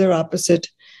drawn to their opposite.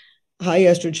 High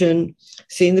estrogen,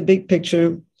 seeing the big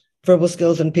picture, verbal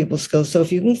skills and people skills. So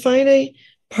if you can find a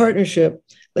partnership,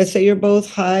 let's say you're both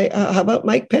high, how about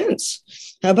Mike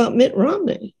Pence? How about Mitt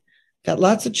Romney? Got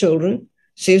lots of children,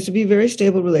 seems to be very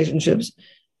stable relationships.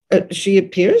 She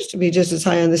appears to be just as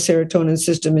high on the serotonin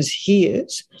system as he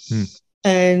is.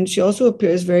 And she also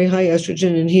appears very high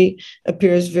estrogen, and he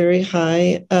appears very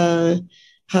high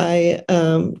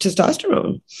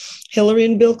testosterone. Hillary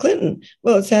and Bill Clinton.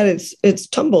 Well, it's had its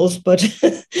tumbles, but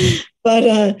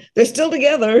they're still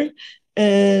together.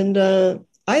 And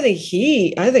I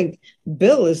think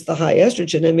Bill is the high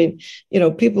estrogen. I mean,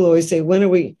 people always say, when are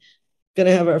we going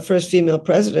to have our first female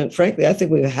president? Frankly, I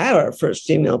think we've had our first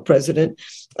female president.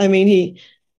 I mean,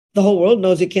 the whole world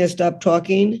knows he can't stop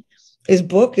talking. His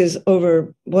book is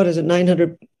over,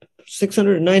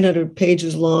 600 or 900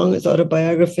 pages long, his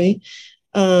autobiography.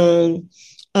 He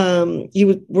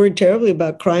was worried terribly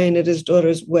about crying at his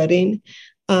daughter's wedding.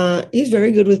 He's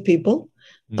very good with people,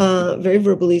 very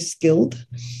verbally skilled.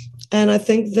 And I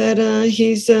think that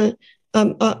he's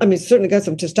I mean, certainly got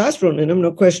some testosterone in him,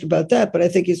 no question about that. But I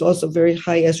think he's also very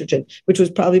high estrogen, which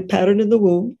was probably patterned in the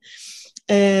womb.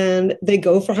 And they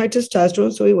go for high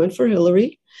testosterone, so he went for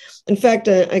Hillary. In fact,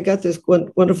 I got this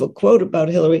wonderful quote about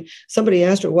Hillary. Somebody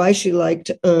asked her why she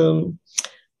liked Bill,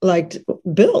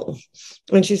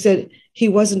 and she said he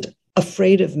wasn't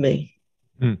afraid of me.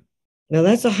 Now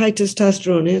that's a high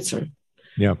testosterone answer.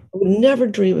 Yeah, I would never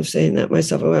dream of saying that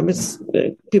myself. I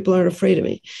mean, people aren't afraid of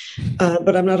me,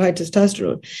 but I'm not high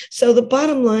testosterone. So the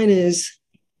bottom line is,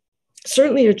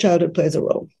 certainly your childhood plays a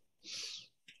role.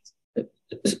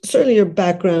 Certainly your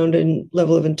background and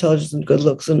level of intelligence and good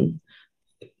looks and,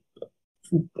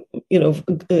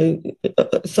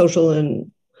 social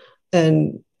and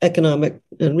economic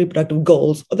and reproductive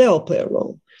goals, they all play a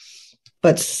role.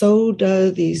 But so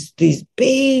do these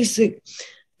basic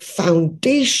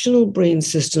foundational brain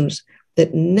systems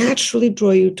that naturally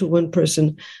draw you to one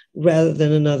person rather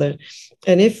than another.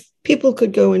 And if people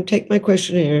could go and take my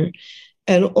questionnaire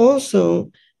and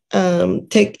also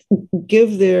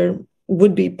give their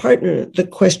would-be partner the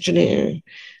questionnaire,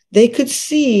 they could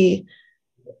see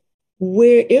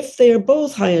where, if they are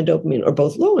both high in dopamine or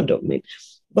both low in dopamine,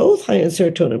 both high in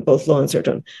serotonin, both low in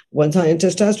serotonin, one's high in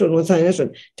testosterone, one's high in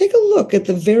estrogen, take a look at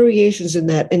the variations in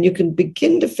that, and you can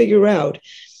begin to figure out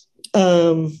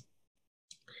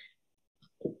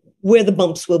where the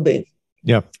bumps will be,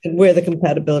 and where the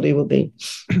compatibility will be.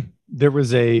 There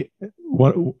was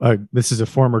this is a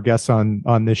former guest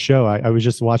on this show. I was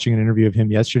just watching an interview of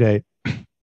him yesterday.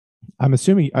 I'm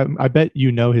assuming, I bet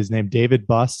you know his name, David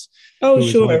Buss. Oh,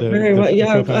 sure. Very well.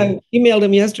 Yeah, I emailed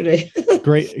him yesterday.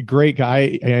 Great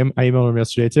guy. I emailed him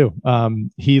yesterday too.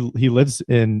 He lives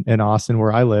in Austin,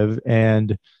 where I live,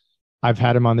 and I've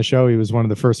had him on the show. He was one of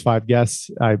the first 5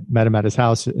 guests. I met him at his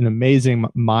house. An amazing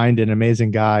mind, an amazing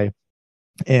guy.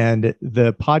 And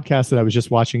the podcast that I was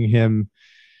just watching him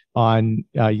on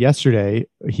yesterday,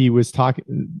 he was talking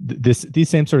these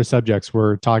same sort of subjects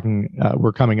were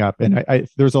coming up, and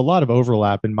there's a lot of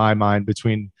overlap in my mind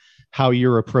between how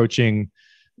you're approaching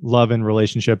love and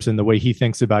relationships and the way he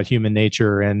thinks about human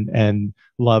nature and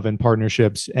love and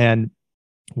partnerships. And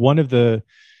one of the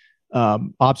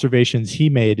observations he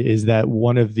made is that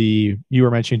you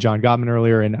were mentioning John Gottman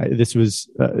earlier, and this was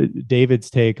David's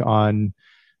take on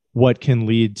what can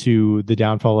lead to the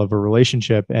downfall of a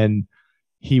relationship. And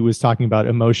he was talking about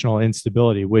emotional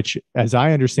instability, which, as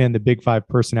I understand the Big 5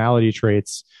 personality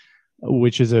traits,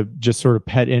 which is a just sort of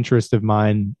pet interest of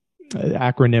mine,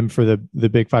 acronym for the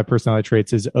Big 5 personality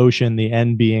traits is OCEAN, the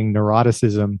N being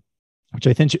neuroticism, which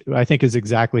I think is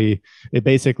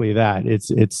basically that. It's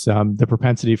the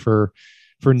propensity for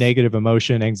negative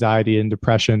emotion, anxiety, and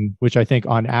depression, which I think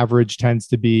on average tends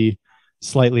to be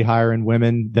slightly higher in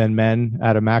women than men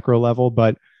at a macro level.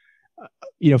 But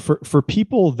for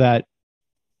people that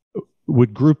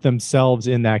would group themselves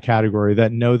in that category,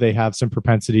 that know they have some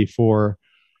propensity for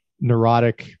a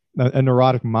neurotic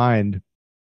mind,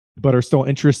 but are still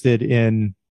interested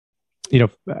in,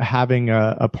 having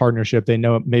a partnership, they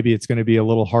know maybe it's going to be a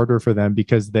little harder for them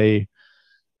because they,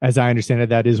 as I understand it,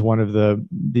 that is one of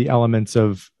the elements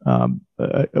of,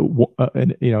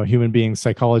 human being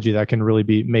psychology that can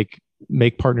really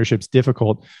make partnerships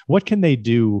difficult. What can they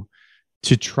do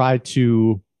to try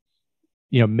to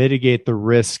mitigate the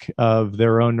risk of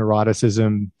their own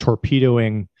neuroticism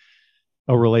torpedoing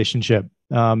a relationship?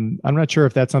 I'm not sure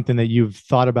if that's something that you've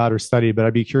thought about or studied, but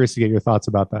I'd be curious to get your thoughts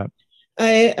about that.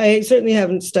 I certainly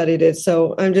haven't studied it,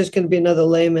 so I'm just going to be another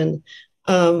layman.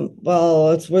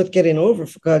 Well, it's worth getting over,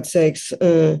 for God's sakes.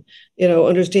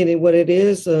 Understanding what it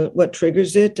is, what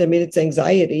triggers it. I mean, it's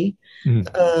anxiety.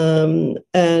 And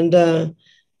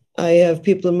I have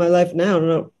people in my life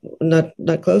now,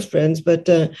 not close friends, but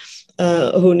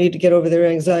who need to get over their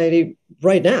anxiety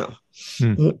right now.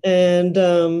 And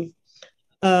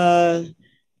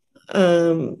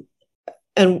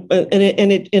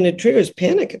it triggers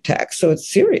panic attacks, so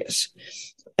it's serious.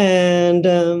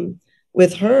 And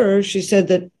with her, she said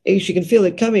that she can feel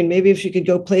it coming. Maybe if she could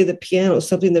go play the piano,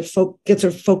 something that gets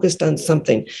her focused on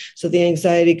something, so the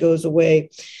anxiety goes away.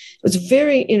 It was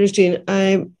very interesting.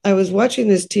 I was watching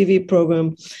this TV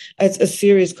program. It's a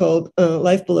series called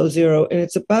Life Below Zero, and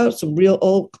it's about some real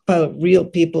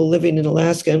people living in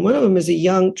Alaska. And one of them is a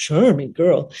young, charming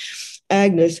girl,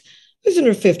 Agnes, who's in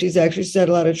her 50s, actually. She's had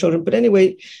a lot of children. But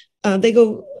anyway, they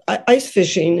go ice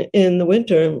fishing in the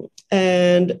winter.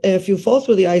 And if you fall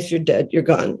through the ice, you're dead. You're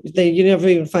gone. You never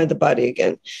even find the body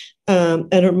again.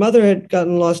 And her mother had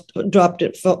gotten lost, dropped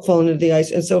it, fallen into the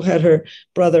ice. And so had her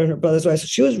brother and her brother's wife. So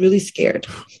she was really scared.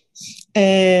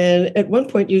 And at one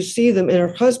point you see them, and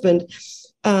her husband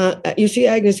you see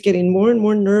Agnes getting more and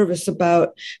more nervous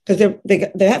about, because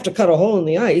they have to cut a hole in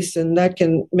the ice, and that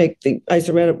can make the ice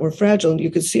around it more fragile. And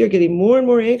you can see her getting more and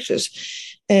more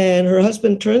anxious. And her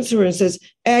husband turns to her and says,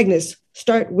 Agnes,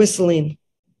 start whistling.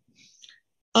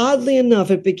 Oddly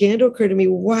enough, it began to occur to me,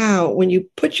 wow, when you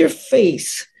put your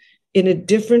face in a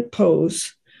different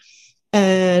pose,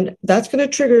 and that's going to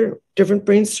trigger different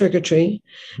brain circuitry.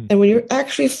 And when you're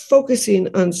actually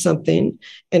focusing on something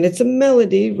and it's a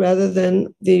melody rather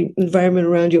than the environment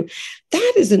around you,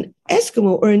 that is an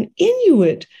Eskimo or an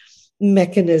Inuit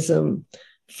mechanism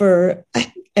for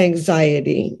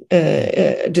anxiety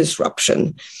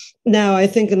disruption. Now, I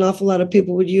think an awful lot of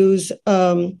people would use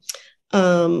a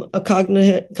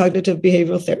cognitive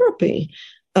behavioral therapy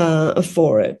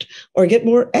for it, or get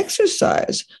more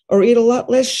exercise, or eat a lot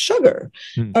less sugar,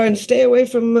 and stay away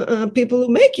from people who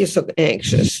make you so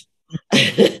anxious.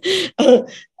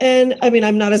 And I mean,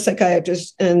 I'm not a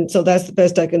psychiatrist, and so that's the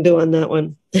best I can do on that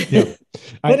one. Yeah.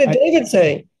 What did David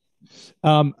say?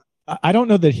 I don't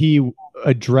know that he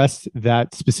addressed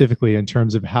that specifically in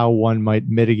terms of how one might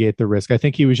mitigate the risk. I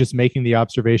think he was just making the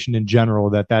observation in general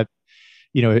that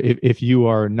if you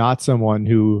are not someone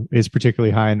who is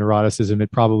particularly high in neuroticism,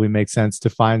 it probably makes sense to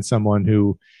find someone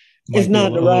who is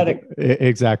not neurotic.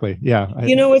 Exactly. Yeah.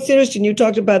 You know, what's interesting, you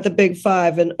talked about the big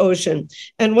five and ocean,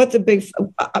 and what the big,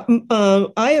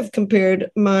 I have compared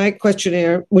my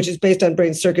questionnaire, which is based on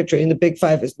brain circuitry, and the big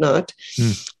five is not.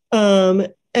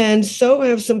 And so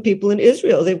have some people in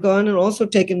Israel. They've gone and also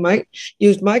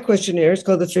used my questionnaire. It's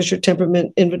called the Fisher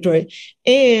Temperament Inventory,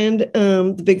 and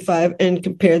the Big Five, and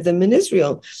compared them in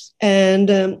Israel.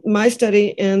 And my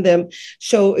study and them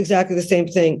show exactly the same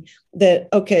thing. That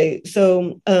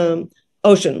so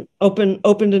ocean,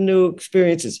 open to new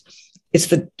experiences.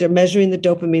 They're measuring the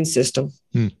dopamine system.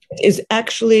 It's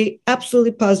actually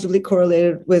absolutely positively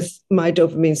correlated with my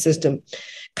dopamine system.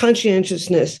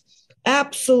 Conscientiousness.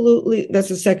 Absolutely, that's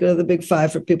the second of the big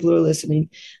five for people who are listening.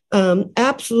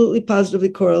 Absolutely positively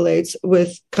correlates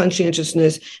with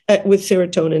conscientiousness, with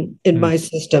serotonin in my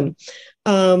system.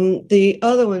 The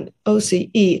other one,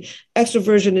 OCE,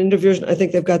 extroversion, introversion, I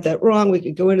think they've got that wrong. We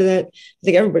could go into that. I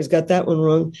think everybody's got that one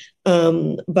wrong,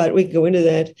 but we could go into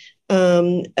that.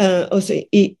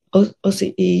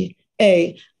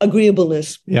 OCEA,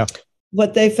 agreeableness. Yeah.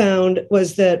 What they found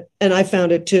was that, and I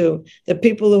found it too, that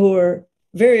people who are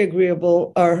very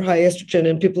agreeable are high estrogen,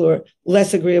 and people who are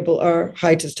less agreeable are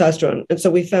high testosterone. And so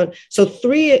we found,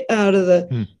 3 out of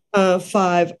the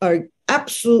 5 are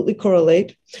absolutely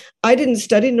correlate. I didn't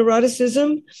study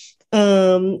neuroticism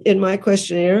in my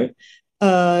questionnaire.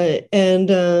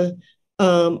 And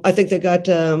I think they got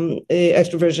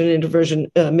extroversion and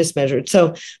introversion mismeasured.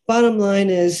 So bottom line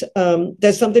is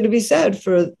there's something to be said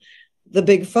for the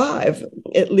big five.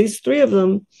 At least 3 of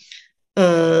them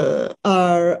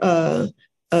are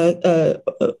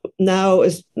now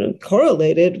is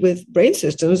correlated with brain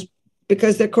systems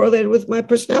because they're correlated with my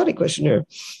personality questionnaire.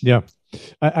 Yeah.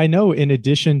 I know in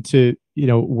addition to,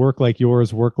 work like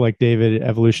yours, work like David,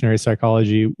 evolutionary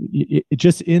psychology,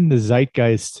 just in the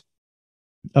zeitgeist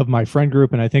of my friend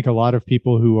group, and I think a lot of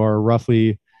people who are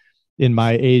roughly in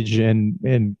my age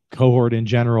and cohort in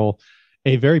general,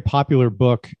 a very popular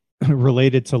book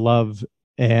related to love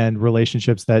and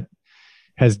relationships that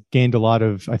has gained a lot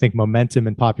of, I think, momentum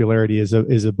and popularity is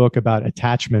a book about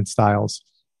attachment styles.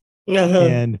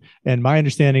 And my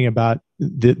understanding about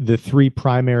the 3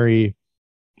 primary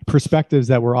perspectives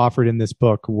that were offered in this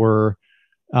book were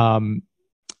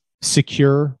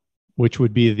secure, which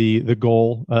would be the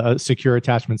goal, secure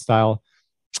attachment style,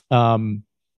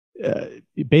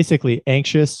 basically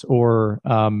anxious or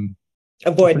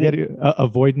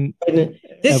avoidant.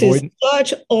 This is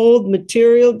such old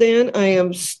material, Dan. I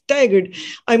am staggered.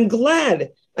 I'm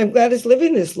glad it's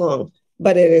living this long,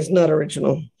 but it is not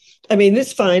original. I mean,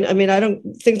 it's fine. I mean,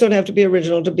 things don't have to be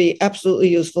original to be absolutely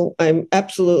useful. I'm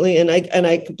absolutely, and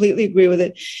I completely agree with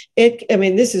it.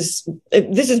 This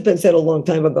has been said a long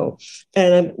time ago.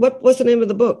 And what's the name of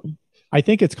the book? I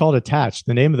think it's called Attached.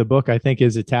 The name of the book, I think,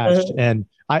 is Attached. And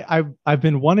I've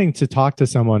been wanting to talk to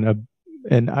someone,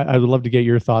 and I would love to get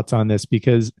your thoughts on this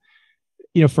because,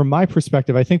 from my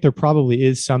perspective, I think there probably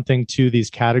is something to these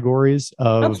categories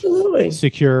of absolutely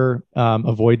secure,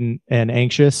 avoidant, and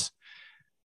anxious.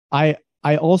 I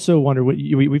also wonder what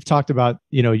we've talked about,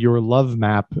 your love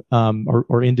map,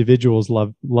 or individuals'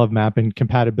 love map and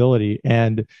compatibility.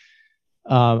 And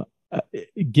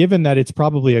given that it's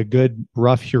probably a good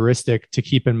rough heuristic to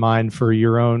keep in mind for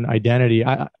your own identity,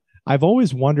 I've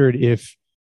always wondered if,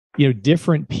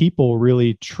 different people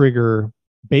really trigger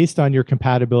based on your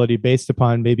compatibility, based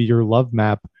upon maybe your love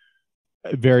map,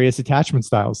 various attachment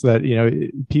styles that,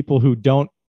 people who don't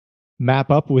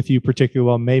map up with you particularly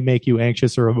well may make you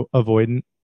anxious or avoidant,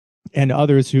 and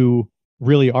others who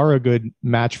really are a good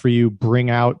match for you bring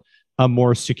out a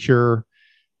more secure,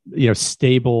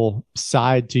 stable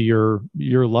side to your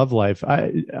love life.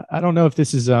 I don't know if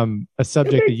this is a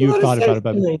subject that you've thought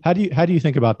about how do you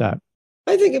think about that?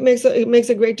 I think it makes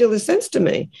a great deal of sense to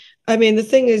me. I mean, the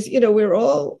thing is, we're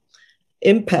all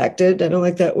impacted, I don't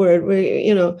like that word,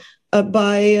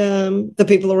 by the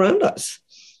people around us.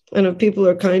 And if people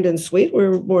are kind and sweet,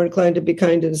 we're more inclined to be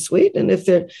kind and sweet. And if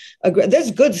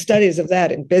there's good studies of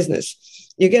that in business.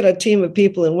 You get a team of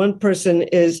people and one person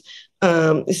is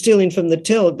stealing from the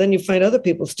till, then you find other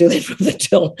people stealing from the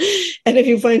till. And if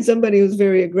you find somebody who's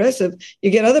very aggressive, you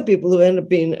get other people who end up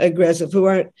being aggressive, who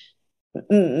aren't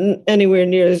anywhere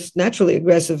near as naturally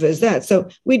aggressive as that. So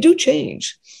we do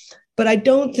change, but I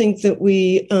don't think that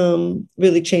we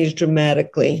really change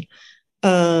dramatically.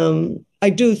 I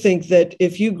do think that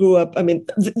if you grew up, I mean,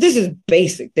 this is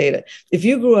basic data. If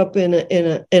you grew up in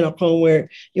a home where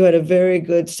you had a very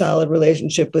good, solid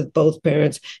relationship with both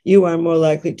parents, you are more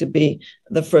likely to be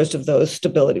the first of those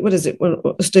stability. What is it?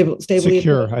 Stably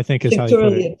secure, attached. I think is how you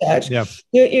put it. Attached. Yeah.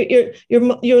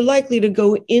 You're likely to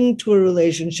go into a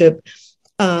relationship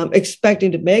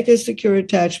expecting to make a secure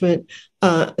attachment,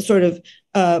 with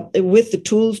the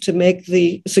tools to make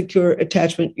the secure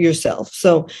attachment yourself.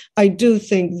 So I do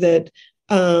think that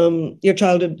your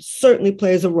childhood certainly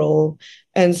plays a role,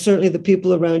 and certainly the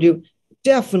people around you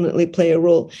definitely play a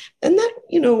role. And that,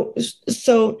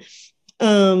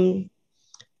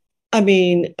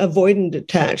 avoidant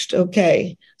attached.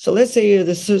 Okay. So let's say you're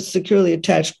the securely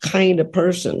attached kind of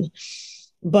person,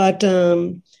 but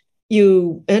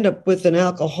you end up with an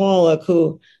alcoholic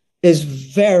who is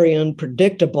very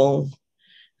unpredictable.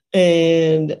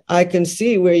 And I can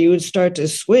see where you would start to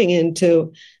swing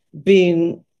into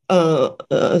being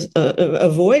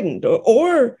avoidant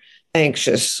or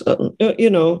anxious,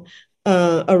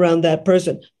 around that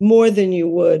person more than you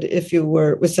would if you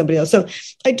were with somebody else. So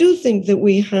I do think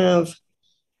that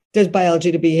there's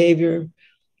biology to behavior,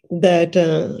 that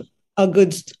a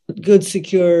good,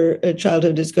 secure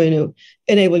childhood is going to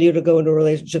enable you to go into a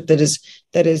relationship that is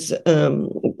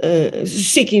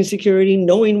seeking security,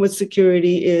 knowing what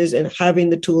security is, and having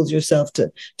the tools yourself to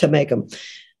make them.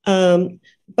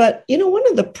 But, one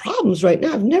of the problems right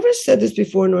now, I've never said this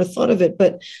before nor thought of it,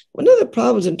 but one of the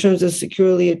problems in terms of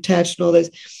securely attached and all this,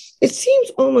 it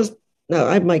seems almost, now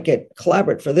I might get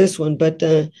clobbered for this one, but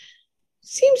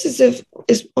seems as if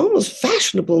it's almost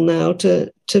fashionable now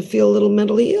to feel a little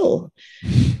mentally ill.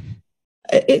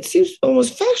 It seems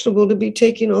almost fashionable to be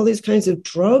taking all these kinds of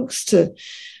drugs to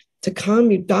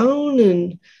calm you down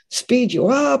and speed you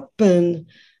up and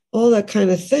all that kind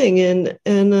of thing. And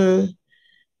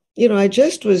I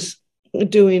just was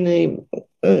doing a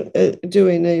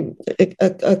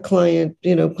client,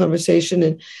 conversation,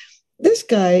 and this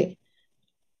guy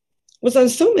was on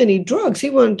so many drugs. He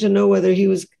wanted to know whether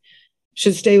he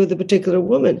should stay with a particular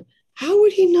woman. How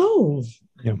would he know?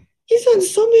 Yeah. He's on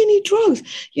so many drugs.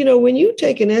 When you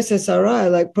take an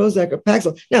SSRI like Prozac or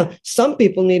Paxil, now some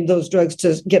people need those drugs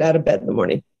to get out of bed in the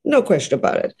morning. No question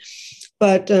about it.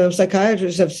 But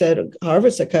psychiatrists have said,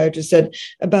 Harvard psychiatrists said,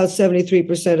 about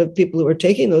 73% of people who are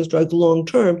taking those drugs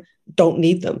long-term don't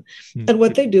need them. Mm-hmm. And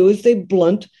what they do is they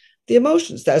blunt the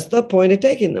emotions. That's the point of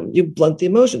taking them. You blunt the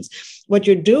emotions. What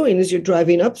you're doing is you're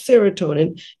driving up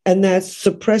serotonin, and that's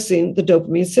suppressing the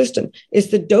dopamine system. It's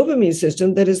the dopamine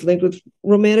system that is linked with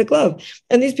romantic love.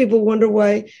 And these people wonder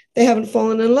why they haven't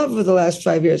fallen in love for the last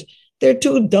 5 years. They're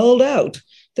too dulled out.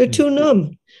 They're too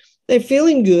numb. They're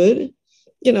feeling good.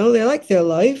 They like their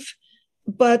life,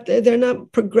 but they're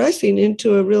not progressing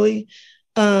into a really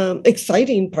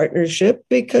exciting partnership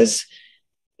because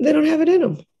they don't have it in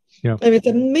them. Yeah. I mean, it's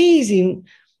amazing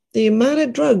the amount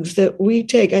of drugs that we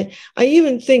take. I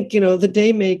even think, the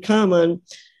day may come on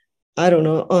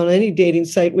any dating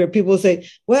site where people say,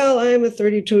 well, I'm a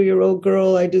 32-year-old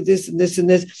girl. I do this and this and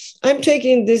this. I'm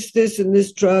taking this and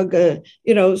this drug,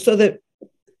 so that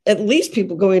at least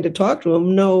people going to talk to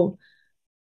them know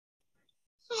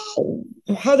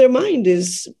how their mind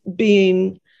is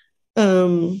being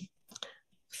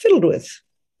fiddled with.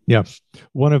 Yeah.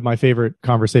 One of my favorite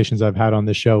conversations I've had on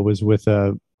this show was with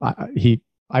I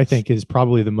think is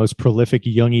probably the most prolific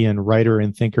Jungian writer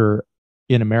and thinker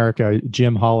in America,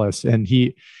 Jim Hollis. And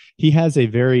he has a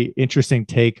very interesting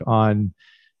take on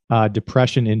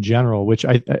depression in general, which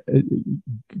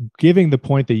giving the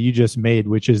point that you just made,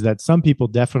 which is that some people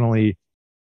definitely,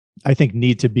 I think,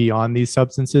 need to be on these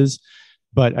substances.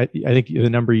 But I think the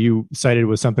number you cited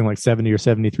was something like 70 or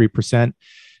 73%.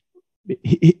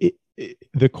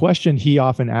 the question he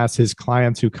often asks his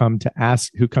clients who come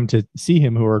to see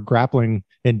him, who are grappling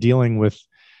and dealing with,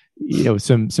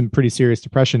 some pretty serious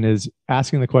depression, is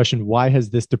asking the question, why has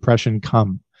this depression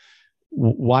come?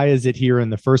 Why is it here in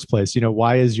the first place?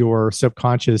 Why is your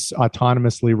subconscious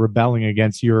autonomously rebelling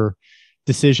against your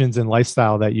decisions and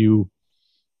lifestyle that you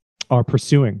are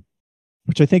pursuing?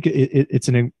 Which I think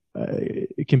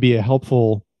it can be a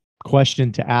helpful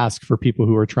question to ask for people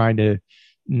who are trying to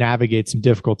navigate some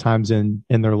difficult times in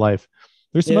their life.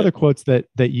 There's some other quotes that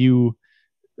you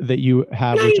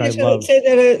have, which I love.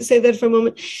 Say that for a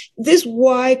moment. This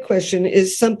why question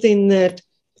is something that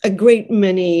a great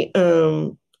many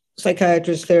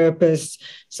psychiatrists, therapists,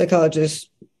 psychologists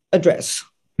address.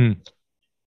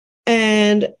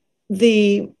 And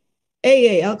the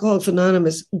AA, Alcoholics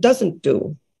Anonymous, doesn't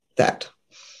do that.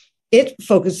 It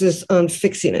focuses on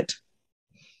fixing it.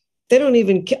 They don't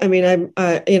even,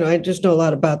 I just know a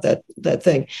lot about that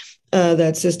thing,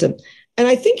 that system. And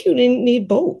I think you need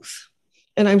both.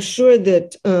 And I'm sure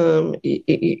that,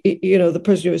 the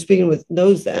person you were speaking with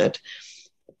knows that.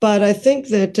 But I think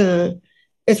that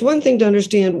it's one thing to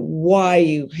understand why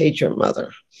you hate your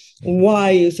mother,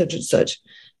 why you such and such,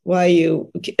 why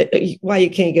you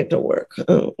can't get to work,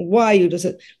 why you just.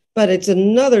 But it's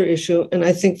another issue. And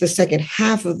I think the second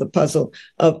half of the puzzle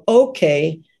of,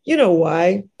 okay, you know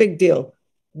why, big deal.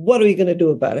 What are we going to do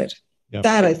about it? Yep.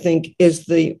 That, I think, is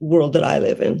the world that I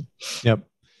live in. Yep.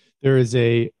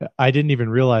 I didn't even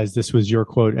realize this was your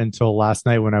quote until last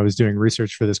night when I was doing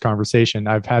research for this conversation.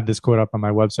 I've had this quote up on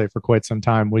my website for quite some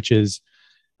time, which is,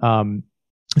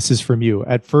 this is from you.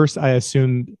 At first, I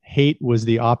assumed hate was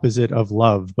the opposite of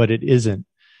love, but it isn't.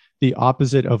 The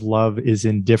opposite of love is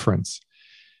indifference,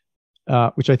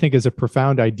 which I think is a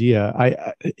profound idea.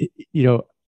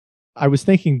 I was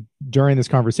thinking during this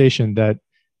conversation that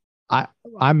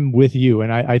I'm with you,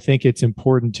 and I think it's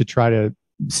important to try to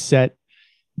set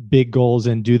big goals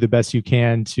and do the best you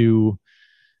can to,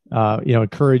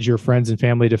 encourage your friends and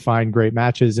family to find great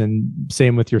matches, and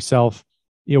same with yourself.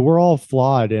 We're all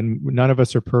flawed and none of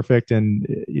us are perfect. And,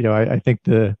 I think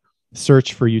the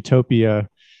search for utopia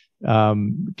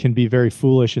can be very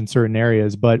foolish in certain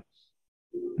areas, but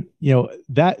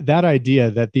that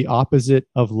idea that the opposite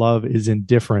of love is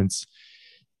indifference,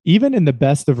 even in the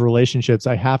best of relationships,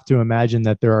 I have to imagine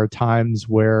that there are times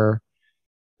where,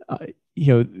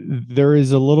 there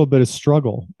is a little bit of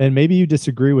struggle, and maybe you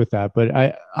disagree with that, but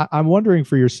I'm wondering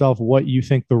for yourself what you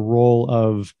think the role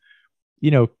of,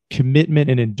 commitment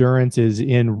and endurance is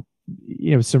in,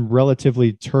 some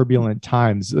relatively turbulent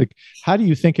times. Like, how do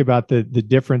you think about the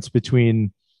difference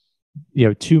between,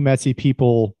 two messy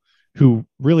people who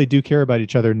really do care about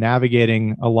each other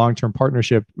navigating a long-term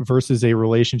partnership versus a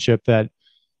relationship that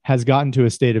has gotten to a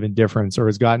state of indifference, or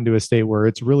has gotten to a state where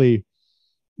it's really,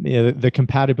 the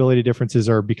compatibility differences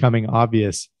are becoming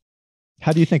obvious?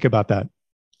 How do you think about that?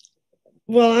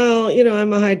 Well,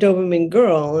 I'm a high dopamine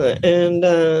girl, and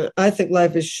I think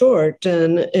life is short.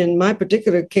 And in my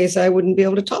particular case, I wouldn't be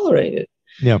able to tolerate it.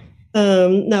 Yeah.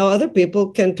 Now, other people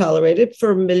can tolerate it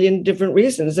for a million different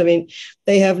reasons. I mean,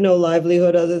 they have no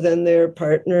livelihood other than their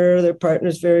partner. Their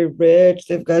partner's very rich.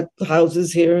 They've got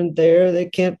houses here and there. They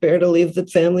can't bear to leave the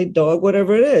family dog,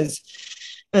 whatever it is.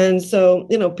 And so,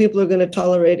 people are going to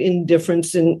tolerate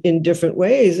indifference in different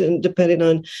ways, and depending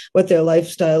on what their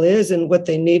lifestyle is and what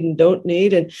they need and don't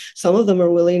need. And some of them are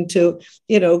willing to,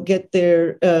 get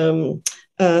their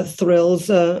thrills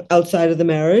outside of the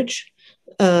marriage.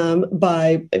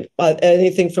 By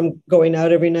anything from going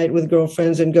out every night with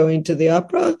girlfriends and going to the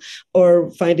opera,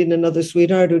 or finding another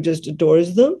sweetheart who just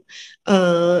adores them,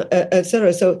 et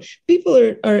cetera. So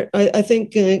people are I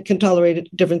think, can tolerate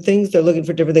different things. They're looking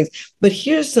for different things. But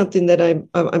here's something that I'm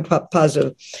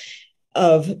positive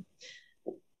of.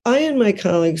 I and my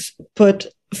colleagues put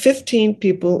 15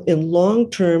 people in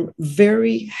long-term,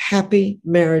 very happy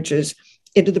marriages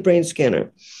into the brain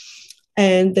scanner.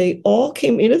 And they all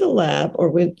came into the lab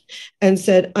and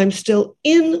said, I'm still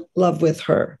in love with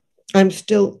her. I'm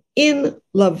still in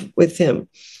love with him.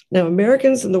 Now,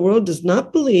 Americans in the world does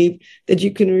not believe that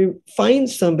you can find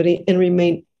somebody and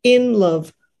remain in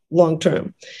love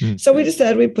long-term. Mm-hmm. So we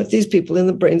decided we put these people in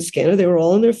the brain scanner. They were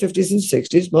all in their 50s and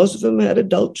 60s. Most of them had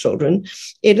adult children,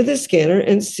 into the scanner,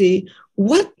 and see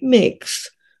what makes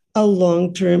a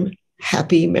long-term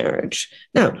happy marriage.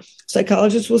 Now,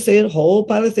 psychologists will say a whole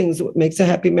pile of things that makes a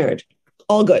happy marriage.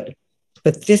 All good.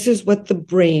 But this is what the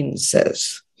brain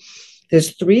says.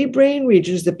 There's 3 brain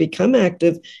regions that become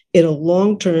active in a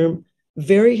long-term,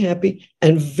 very happy,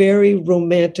 and very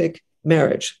romantic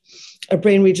marriage. A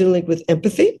brain region linked with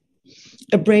empathy,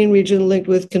 a brain region linked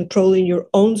with controlling your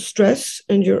own stress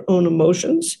and your own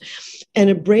emotions, and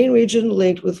a brain region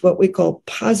linked with what we call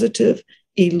positive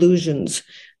illusions,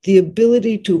 the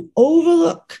ability to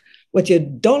overlook what you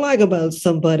don't like about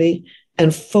somebody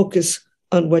and focus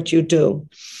on what you do.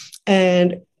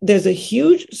 And there's a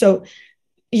huge, so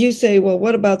you say, well,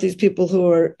 what about these people who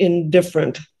are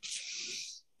indifferent?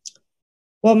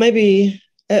 Well, maybe,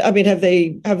 I mean, have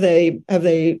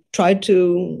they tried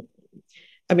to,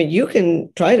 I mean, you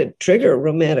can try to trigger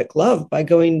romantic love by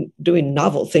doing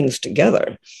novel things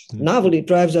together. Mm-hmm. Novelty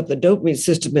drives up the dopamine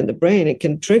system in the brain. It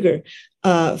can trigger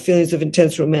feelings of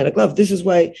intense romantic love. This is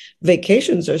why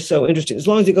vacations are so interesting. As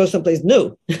long as you go someplace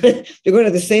new, you're going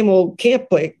to the same old camp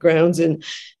grounds in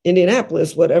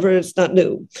Indianapolis, whatever, it's not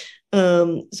new.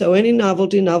 So any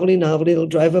novelty, it'll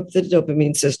drive up the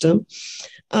dopamine system.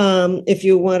 If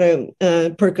you want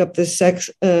to perk up the sex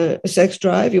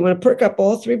drive, you want to perk up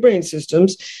all three brain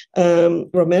systems,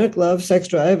 romantic love, sex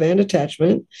drive, and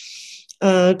attachment,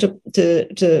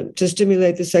 to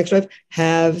stimulate the sex drive,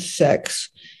 have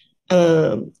sex.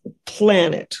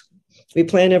 Plan it. We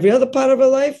plan every other part of our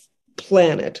life,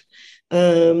 plan it.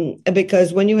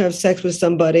 Because when you have sex with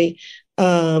somebody,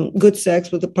 good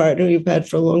sex with a partner you've had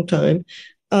for a long time,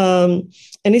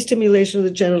 any stimulation of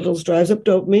the genitals drives up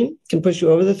dopamine, can push you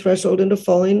over the threshold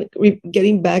into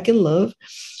getting back in love.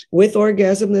 With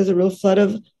orgasm, there's a real flood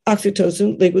of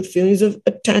oxytocin linked with feelings of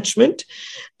attachment.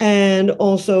 And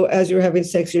also, as you're having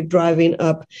sex, you're driving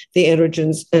up the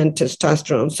androgens and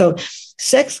testosterone. So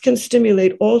sex can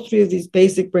stimulate all three of these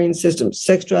basic brain systems: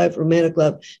 sex drive, romantic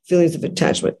love, feelings of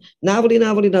attachment. Novelty.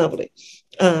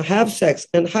 Have sex.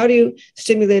 And how do you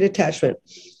stimulate attachment?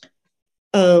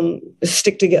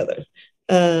 Stick together.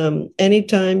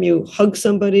 Anytime you hug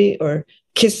somebody or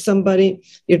kiss somebody,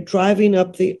 you're driving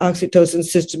up the oxytocin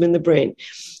system in the brain.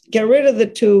 Get rid of the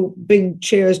two big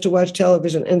chairs to watch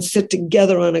television and sit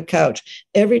together on a couch.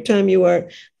 Every time you are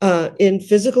in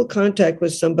physical contact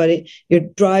with somebody, you're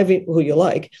driving who you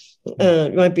like.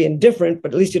 You might be indifferent,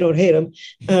 but at least you don't hate them.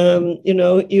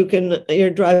 You're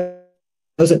driving.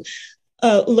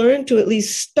 Learn to at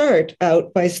least start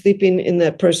out by sleeping in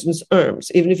that person's arms.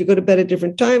 Even if you go to bed at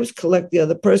different times, collect the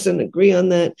other person, agree on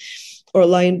that, or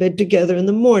lie in bed together in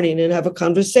the morning and have a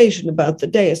conversation about the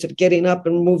day instead of getting up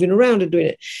and moving around and doing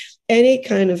it. Any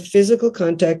kind of physical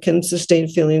contact can sustain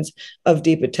feelings of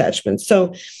deep attachment.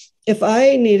 So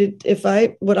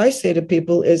what I say to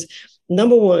people is,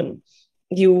 number one,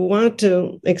 you want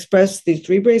to express these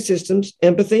three brain systems: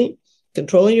 empathy,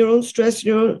 controlling your own stress,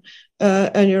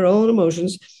 and your own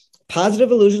emotions,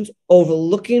 positive illusions,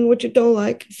 overlooking what you don't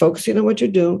like, focusing on what you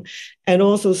do, and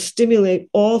also stimulate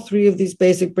all three of these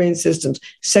basic brain systems: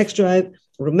 sex drive,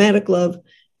 romantic love,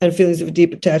 and feelings of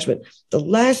deep attachment. The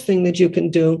last thing that you can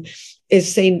do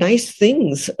is say nice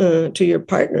things to your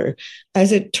partner.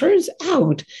 As it turns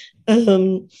out,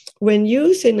 when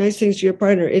you say nice things to your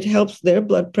partner, it helps their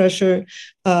blood pressure,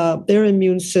 their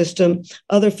immune system,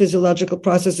 other physiological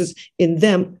processes in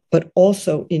them, but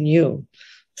also in you.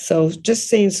 So just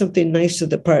saying something nice to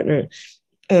the partner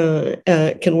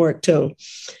can work too.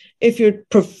 If you're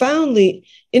profoundly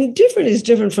indifferent, is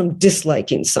different from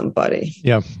disliking somebody.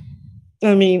 Yeah.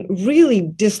 I mean, really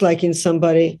disliking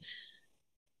somebody,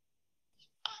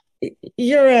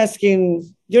 you're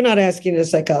not asking a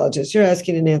psychologist, you're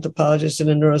asking an anthropologist and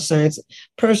a neuroscience.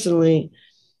 Personally,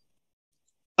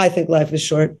 I think life is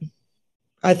short.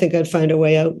 I think I'd find a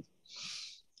way out.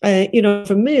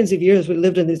 For millions of years, we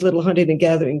lived in these little hunting and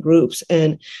gathering groups.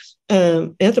 And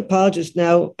anthropologists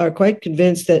now are quite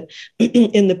convinced that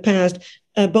in the past,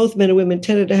 both men and women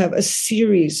tended to have a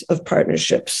series of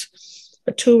partnerships,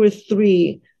 2 or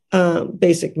 3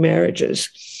 basic marriages.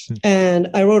 And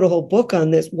I wrote a whole book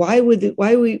on this. Why would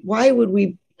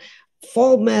we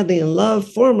fall madly in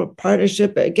love, form a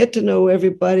partnership, get to know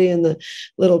everybody in the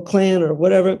little clan or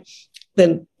whatever,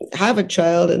 then have a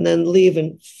child and then leave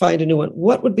and find a new one?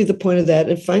 What would be the point of that?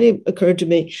 And finally it occurred to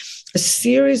me, a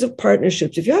series of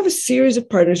partnerships. If you have a series of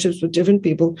partnerships with different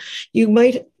people, you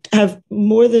might have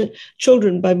more than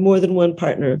children by more than one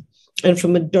partner. And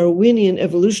from a Darwinian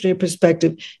evolutionary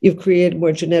perspective, you've created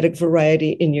more genetic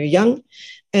variety in your young,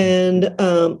 and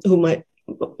who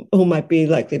might be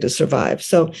likely to survive.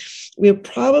 So we're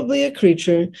probably a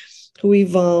creature who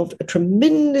evolved a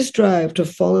tremendous drive to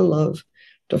fall in love,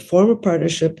 to form a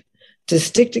partnership, to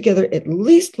stick together at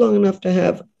least long enough to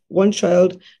have one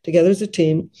child together as a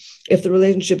team. If the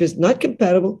relationship is not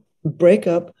compatible, break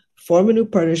up, form a new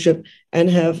partnership, and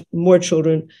have more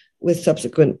children with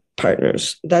subsequent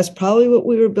partners. That's probably what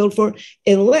we were built for,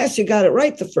 unless you got it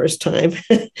right the first time.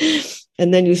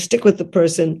 And then you stick with the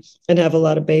person and have a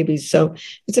lot of babies. So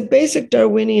it's a basic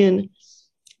Darwinian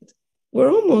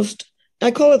we're almost,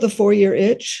 I call it the 4-year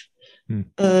itch.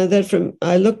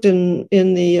 I looked in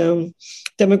the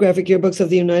demographic yearbooks of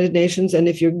the United Nations, and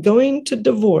if you're going to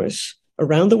divorce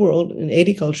around the world in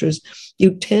 80 cultures,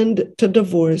 you tend to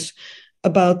divorce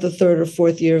about the 3rd or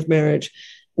 4th year of marriage,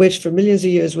 which for millions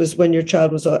of years was when your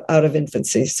child was out of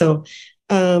infancy. So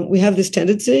we have this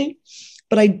tendency,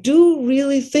 but I do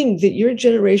really think that your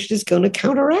generation is going to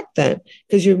counteract that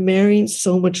because you're marrying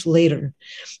so much later.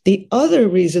 The other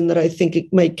reason that I think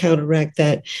it might counteract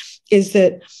that is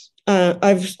that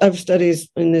I've studied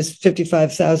in this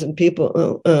 55,000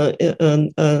 people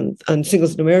on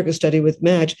Singles in America study with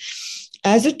Match.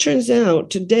 As it turns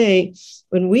out, today,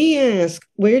 when we ask,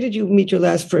 where did you meet your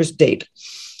last first date?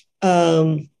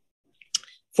 40%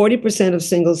 of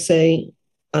singles say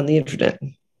on the internet,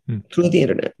 through the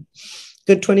internet.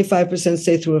 Good 25%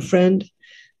 say through a friend.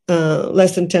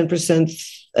 Less than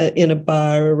 10% in a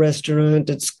bar, a restaurant,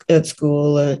 at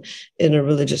school, in a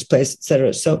religious place, et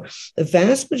cetera. So the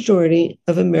vast majority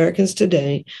of Americans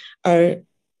today are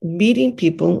meeting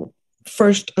people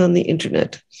first on the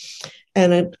internet.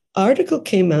 And an article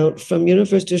came out from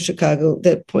University of Chicago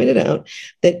that pointed out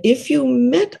that if you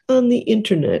met on the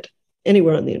internet,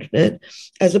 anywhere on the internet,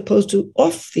 as opposed to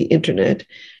off the internet,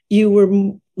 you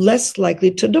were less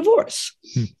likely to divorce.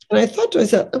 And I thought to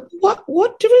myself,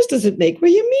 what difference does it make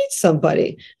where you meet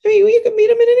somebody? I mean, you can meet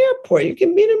them in an airport, you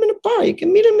can meet them in a bar, you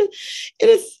can meet them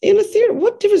in a theater.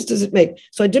 What difference does it make?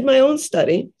 So I did my own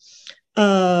study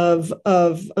of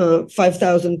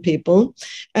 5,000 people,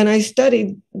 and I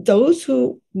studied those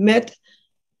who met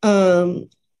their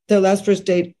last first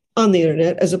date on the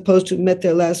internet as opposed to met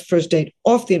their last first date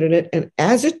off the internet. And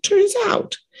as it turns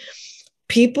out,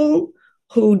 people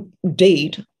who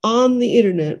date on the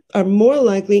internet are more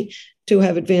likely to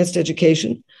have advanced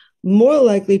education, more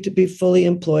likely to be fully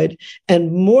employed,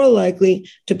 and more likely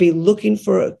to be looking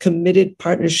for a committed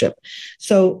partnership.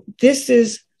 So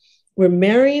we're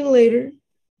marrying later,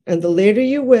 and the later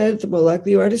you wed, the more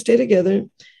likely you are to stay together.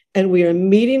 And we are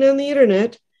meeting on the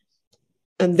internet,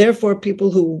 and therefore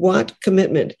people who want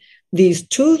commitment. These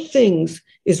two things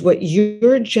is what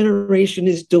your generation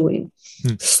is doing.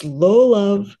 Slow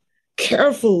love,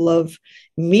 careful love,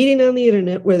 meeting on the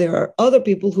internet where there are other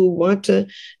people who want to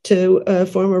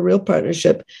form a real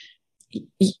partnership.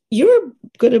 You're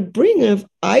going to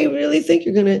I really think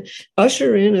you're going to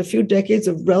usher in a few decades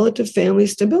of relative family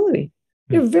stability.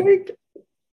 You're a very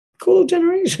cool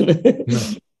generation.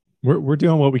 We're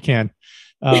doing what we can.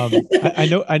 I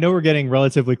know we're getting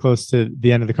relatively close to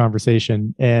the end of the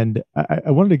conversation, and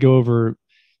I wanted to go over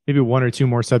maybe one or two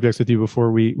more subjects with you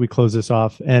before we close this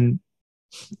off. And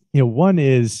one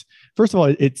is, first of all,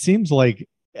 it seems like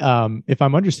if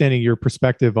I'm understanding your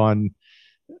perspective on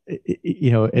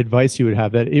advice you would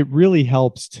have, that it really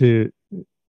helps to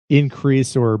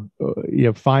increase or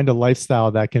find a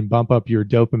lifestyle that can bump up your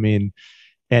dopamine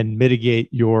and mitigate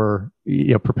your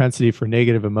propensity for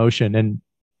negative emotion. And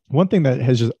one thing that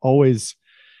has just always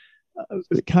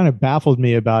kind of baffled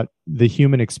me about the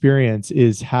human experience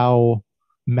is how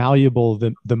malleable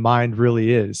the mind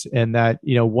really is. And that,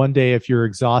 one day if you're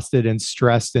exhausted and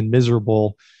stressed and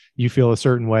miserable, you feel a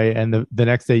certain way. And the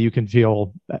next day you can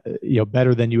feel,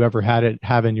 better than you ever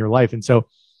have in your life. And so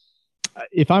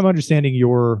if I'm understanding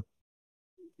your,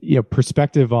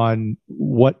 perspective on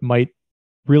what might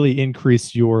really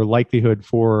increase your likelihood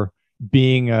for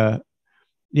being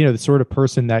the sort of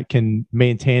person that can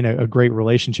maintain a great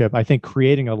relationship, I think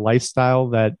creating a lifestyle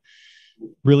that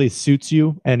really suits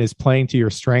you and is playing to your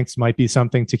strengths might be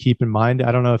something to keep in mind.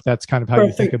 I don't know if that's kind of how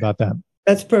you think about that.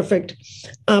 That's perfect.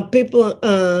 People,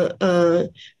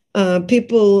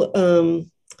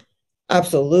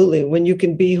 absolutely. When you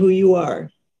can be who you are,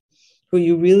 who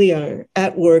you really are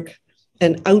at work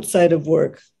and outside of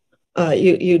work,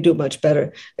 you do much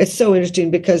better. It's so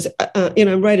interesting because,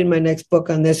 I'm writing my next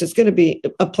book on this. It's going to be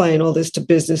applying all this to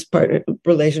business partner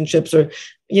relationships or,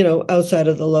 outside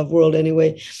of the love world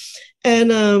anyway.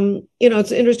 And,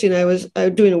 it's interesting. I was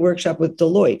doing a workshop with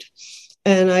Deloitte,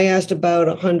 and I asked about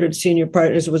 100 senior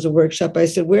partners. It was a workshop. I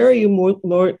said, where are you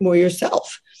more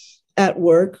yourself, at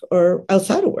work or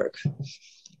outside of work?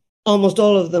 Almost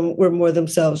all of them were more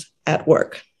themselves at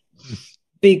work.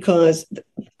 Because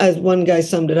as one guy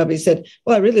summed it up, he said,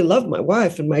 well, I really love my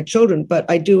wife and my children, but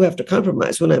I do have to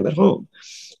compromise when I'm at home.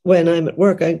 When I'm at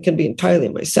work, I can be entirely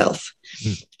myself.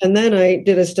 And then I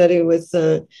did a study with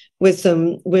with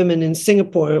some women in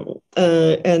Singapore,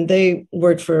 and they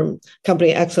worked for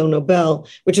company Exxon Nobel,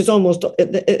 which is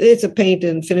it's a paint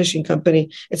and finishing company.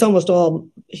 It's almost all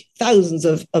thousands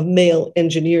of male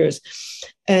engineers.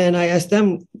 And I asked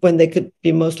them when they could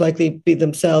be most likely be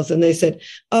themselves. And they said,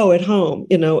 oh, at home,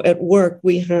 at work,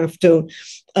 we have to,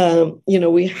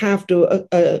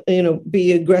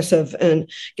 be aggressive and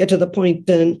get to the point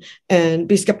and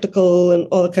be skeptical and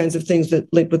all the kinds of things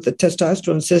that link with the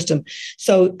testosterone system.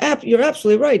 So you're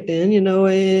absolutely right, Dan.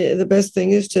 The best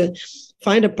thing is to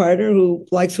find a partner who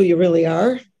likes who you really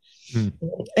are,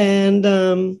 and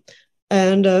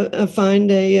find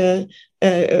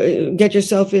get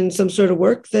yourself in some sort of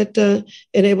work that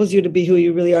enables you to be who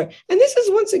you really are. And this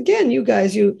is, once again, you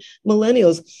guys, you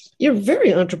millennials, you're very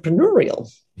entrepreneurial.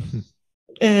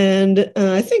 And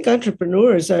I think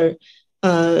entrepreneurs are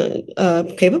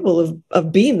capable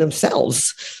of being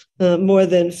themselves more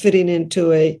than fitting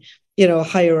into a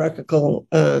hierarchical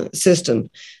system.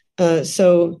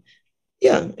 So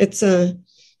yeah,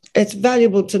 it's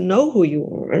valuable to know who you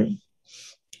are,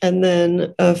 and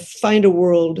then find a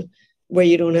world where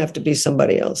you don't have to be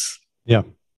somebody else. Yeah,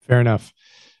 fair enough.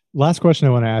 Last question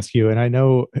I want to ask you, and I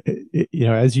know,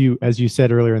 as you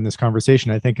said earlier in this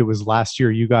conversation, I think it was last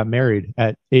year you got married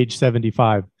at age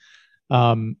 75.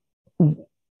 I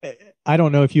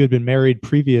don't know if you had been married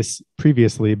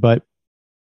previously, but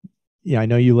I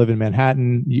know you live in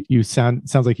Manhattan. You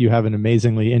sounds like you have an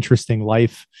amazingly interesting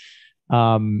life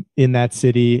in that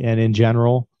city and in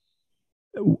general.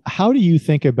 How do you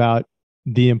think about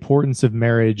the importance of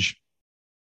marriage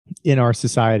in our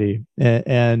society?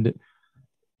 And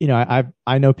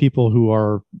I know people who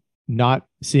are not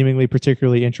seemingly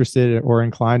particularly interested or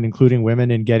inclined, including women,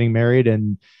 in getting married,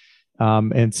 and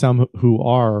some who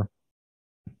are.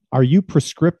 Are you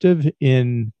prescriptive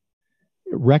in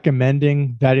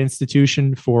recommending that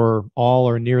institution for all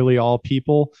or nearly all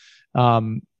people?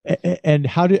 And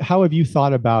how have you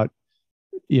thought about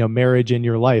marriage in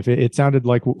your life? It sounded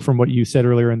like, from what you said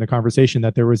earlier in the conversation,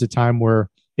 that there was a time where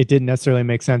it didn't necessarily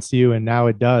make sense to you, and now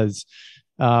it does.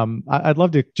 I'd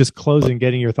love to just close in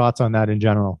getting your thoughts on that in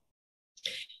general.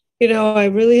 I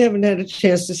really haven't had a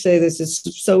chance to say this.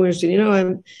 It's so interesting.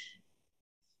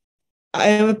 I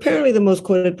am apparently the most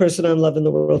quoted person on love in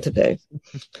the world today.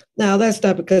 Now, that's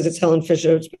not because it's Helen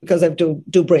Fisher. It's because I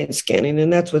do brain scanning,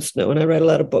 and that's what's new, and I read a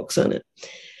lot of books on it.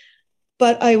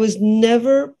 But I was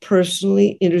never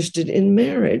personally interested in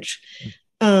marriage.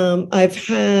 I've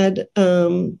had,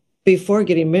 before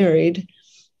getting married,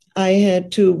 I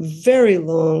had 2 very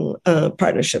long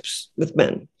partnerships with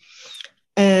men.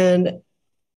 And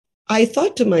I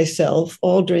thought to myself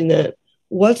all during that,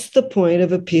 what's the point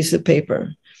of a piece of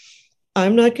paper?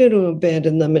 I'm not going to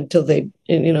abandon them until they,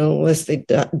 unless they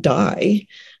die.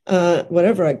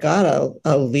 Whatever I got,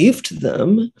 I'll leave to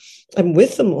them. I'm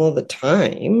with them all the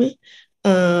time.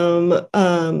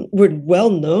 We're well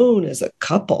known as a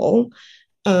couple.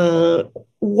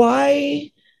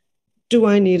 Why do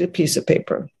I need a piece of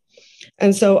paper?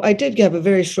 And so I did have a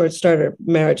very short starter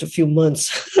marriage, a few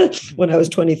months when I was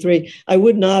 23. I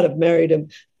would not have married him,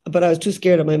 but I was too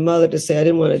scared of my mother to say I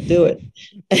didn't want to do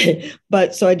it.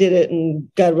 But so I did it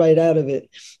and got right out of it.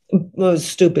 I was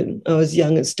stupid. I was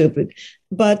young and stupid.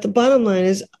 But the bottom line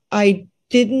is, I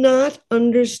did not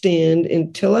understand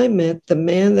until I met the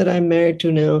man that I'm married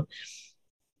to now,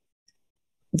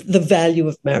 the value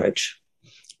of marriage.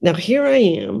 Now, here I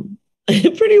am,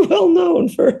 pretty well known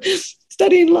for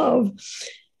studying love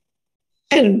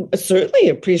and certainly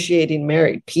appreciating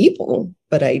married people,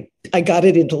 but I got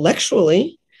it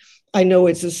intellectually. I know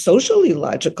it's a socially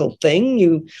logical thing.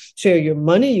 You share your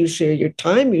money, you share your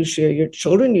time, you share your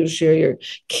children, you share your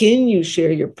kin, you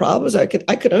share your problems. I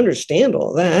could understand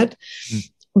all that,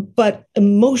 but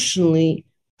emotionally,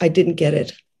 I didn't get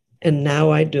it. And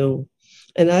now I do.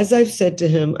 And as I've said to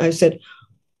him, I said,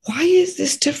 why is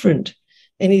this different?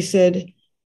 And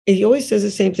he always says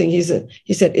the same thing. He said,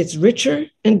 it's richer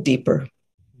and deeper.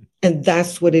 And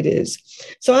that's what it is.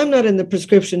 So I'm not in the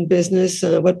prescription business.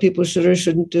 What people should or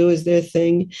shouldn't do is their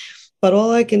thing. But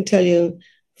all I can tell you,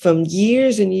 from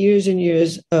years and years and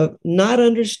years of not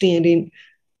understanding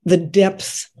the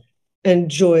depths and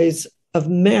joys of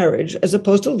marriage, as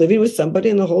opposed to living with somebody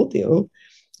in the whole deal,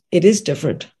 it is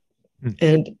different.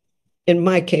 And in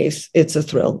my case, it's a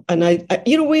thrill. And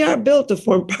we are built to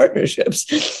form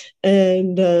partnerships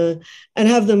and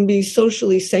have them be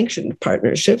socially sanctioned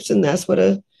partnerships. And that's what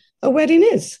a wedding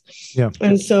is. Yeah.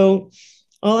 And so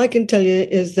all I can tell you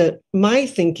is that my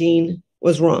thinking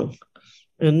was wrong.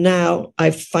 And now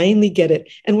I finally get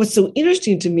it. And what's so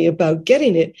interesting to me about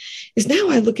getting it is now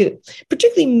I look at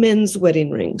particularly men's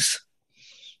wedding rings.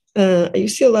 You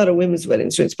see a lot of women's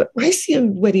wedding rings, but when I see a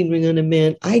wedding ring on a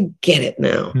man, I get it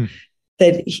now.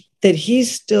 That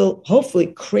he's still hopefully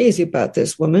crazy about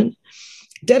this woman,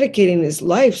 dedicating his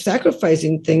life,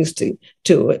 sacrificing things to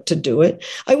do it.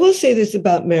 I will say this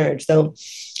about marriage, though.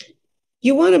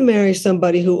 You want to marry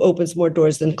somebody who opens more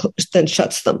doors than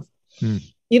shuts them.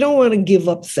 You don't want to give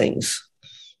up things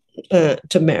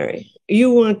to marry.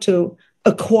 You want to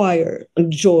acquire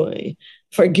joy,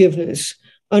 forgiveness,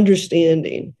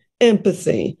 understanding,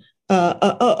 empathy,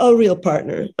 a real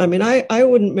partner. I mean, I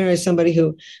wouldn't marry somebody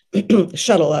who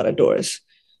shut a lot of doors.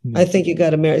 I think you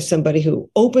got to marry somebody who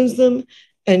opens them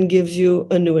and gives you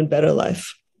a new and better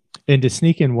life. And to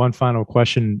sneak in one final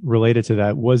question related to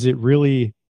that, was it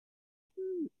really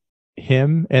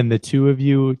him and the two of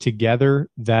you together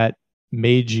that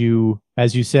made you,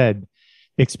 as you said,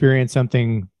 experience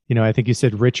something, I think you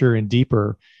said richer and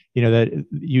deeper, that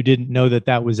you didn't know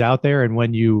that was out there. And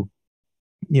when you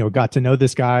got to know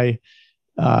this guy,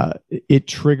 it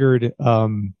triggered,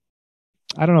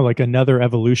 I don't know, like another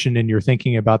evolution in your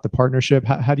thinking about the partnership.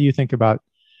 How do you think about,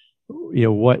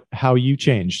 how you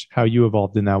changed, how you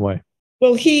evolved in that way?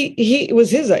 Well, it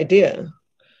was his idea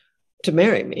to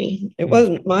marry me. It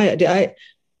wasn't my idea.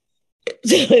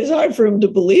 It's hard for him to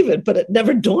believe it, but it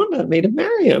never dawned on me to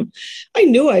marry him. I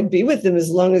knew I'd be with him as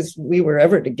long as we were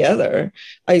ever together.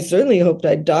 I certainly hoped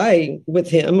I'd die with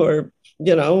him, or,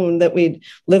 and that we'd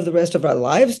live the rest of our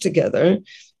lives together.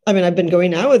 I mean, I've been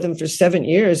going out with him for 7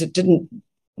 years. It didn't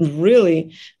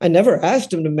really, I never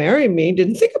asked him to marry me,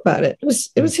 didn't think about it.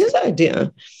 It was his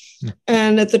idea.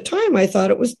 And at the time I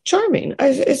thought it was charming.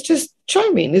 It's just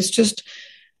charming. It's just,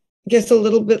 I guess, a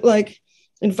little bit like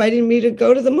inviting me to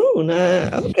go to the moon.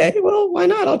 Okay, well, why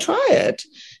not? I'll try it.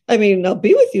 I mean, I'll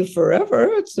be with you forever.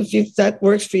 If that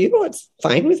works for you, it's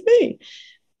fine with me.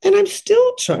 And I'm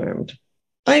still charmed.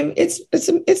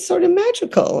 It's sort of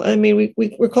magical. I mean,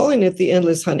 we're calling it the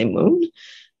endless honeymoon.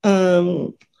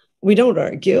 We don't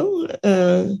argue.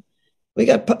 We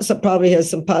got probably has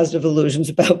some positive illusions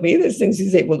about me. There's things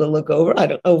he's able to look over. I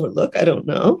don't overlook. I don't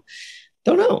know.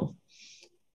 Don't know.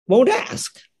 Won't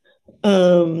ask.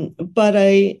 But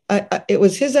it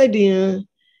was his idea,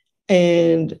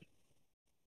 and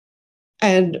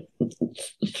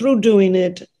through doing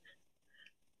it,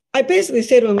 I basically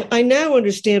say to him, I now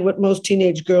understand what most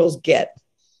teenage girls get.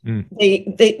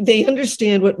 They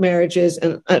understand what marriage is,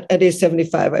 and at age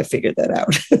 75, I figured that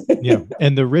out. Yeah,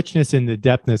 and the richness and the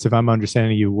depthness, if I'm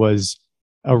understanding you, was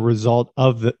a result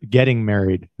of getting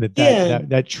married.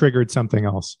 That triggered something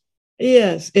else.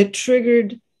 Yes, it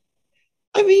triggered.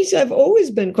 I mean, I've always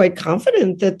been quite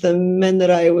confident that the men that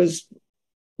I was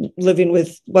living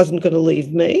with wasn't going to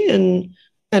leave me, and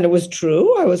it was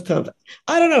true. I was confident.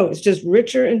 I don't know. It's just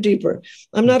richer and deeper.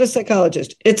 I'm not a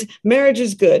psychologist. Marriage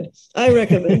is good. I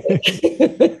recommend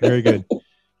it. Very good.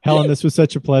 Helen, this was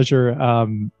such a pleasure.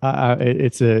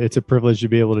 It's a privilege to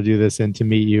be able to do this and to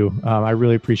meet you. I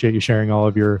really appreciate you sharing all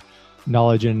of your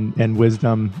knowledge and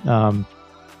wisdom.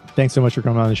 Thanks so much for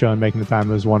coming on the show and making the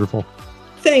time. It was wonderful.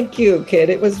 Thank you, kid.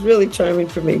 It was really charming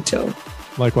for me too.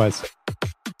 Likewise.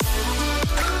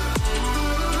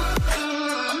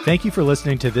 Thank you for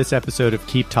listening to this episode of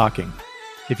Keep Talking.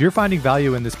 If you're finding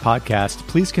value in this podcast,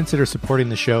 please consider supporting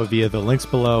the show via the links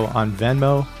below on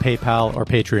Venmo, PayPal, or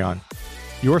Patreon.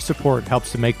 Your support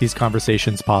helps to make these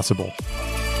conversations possible.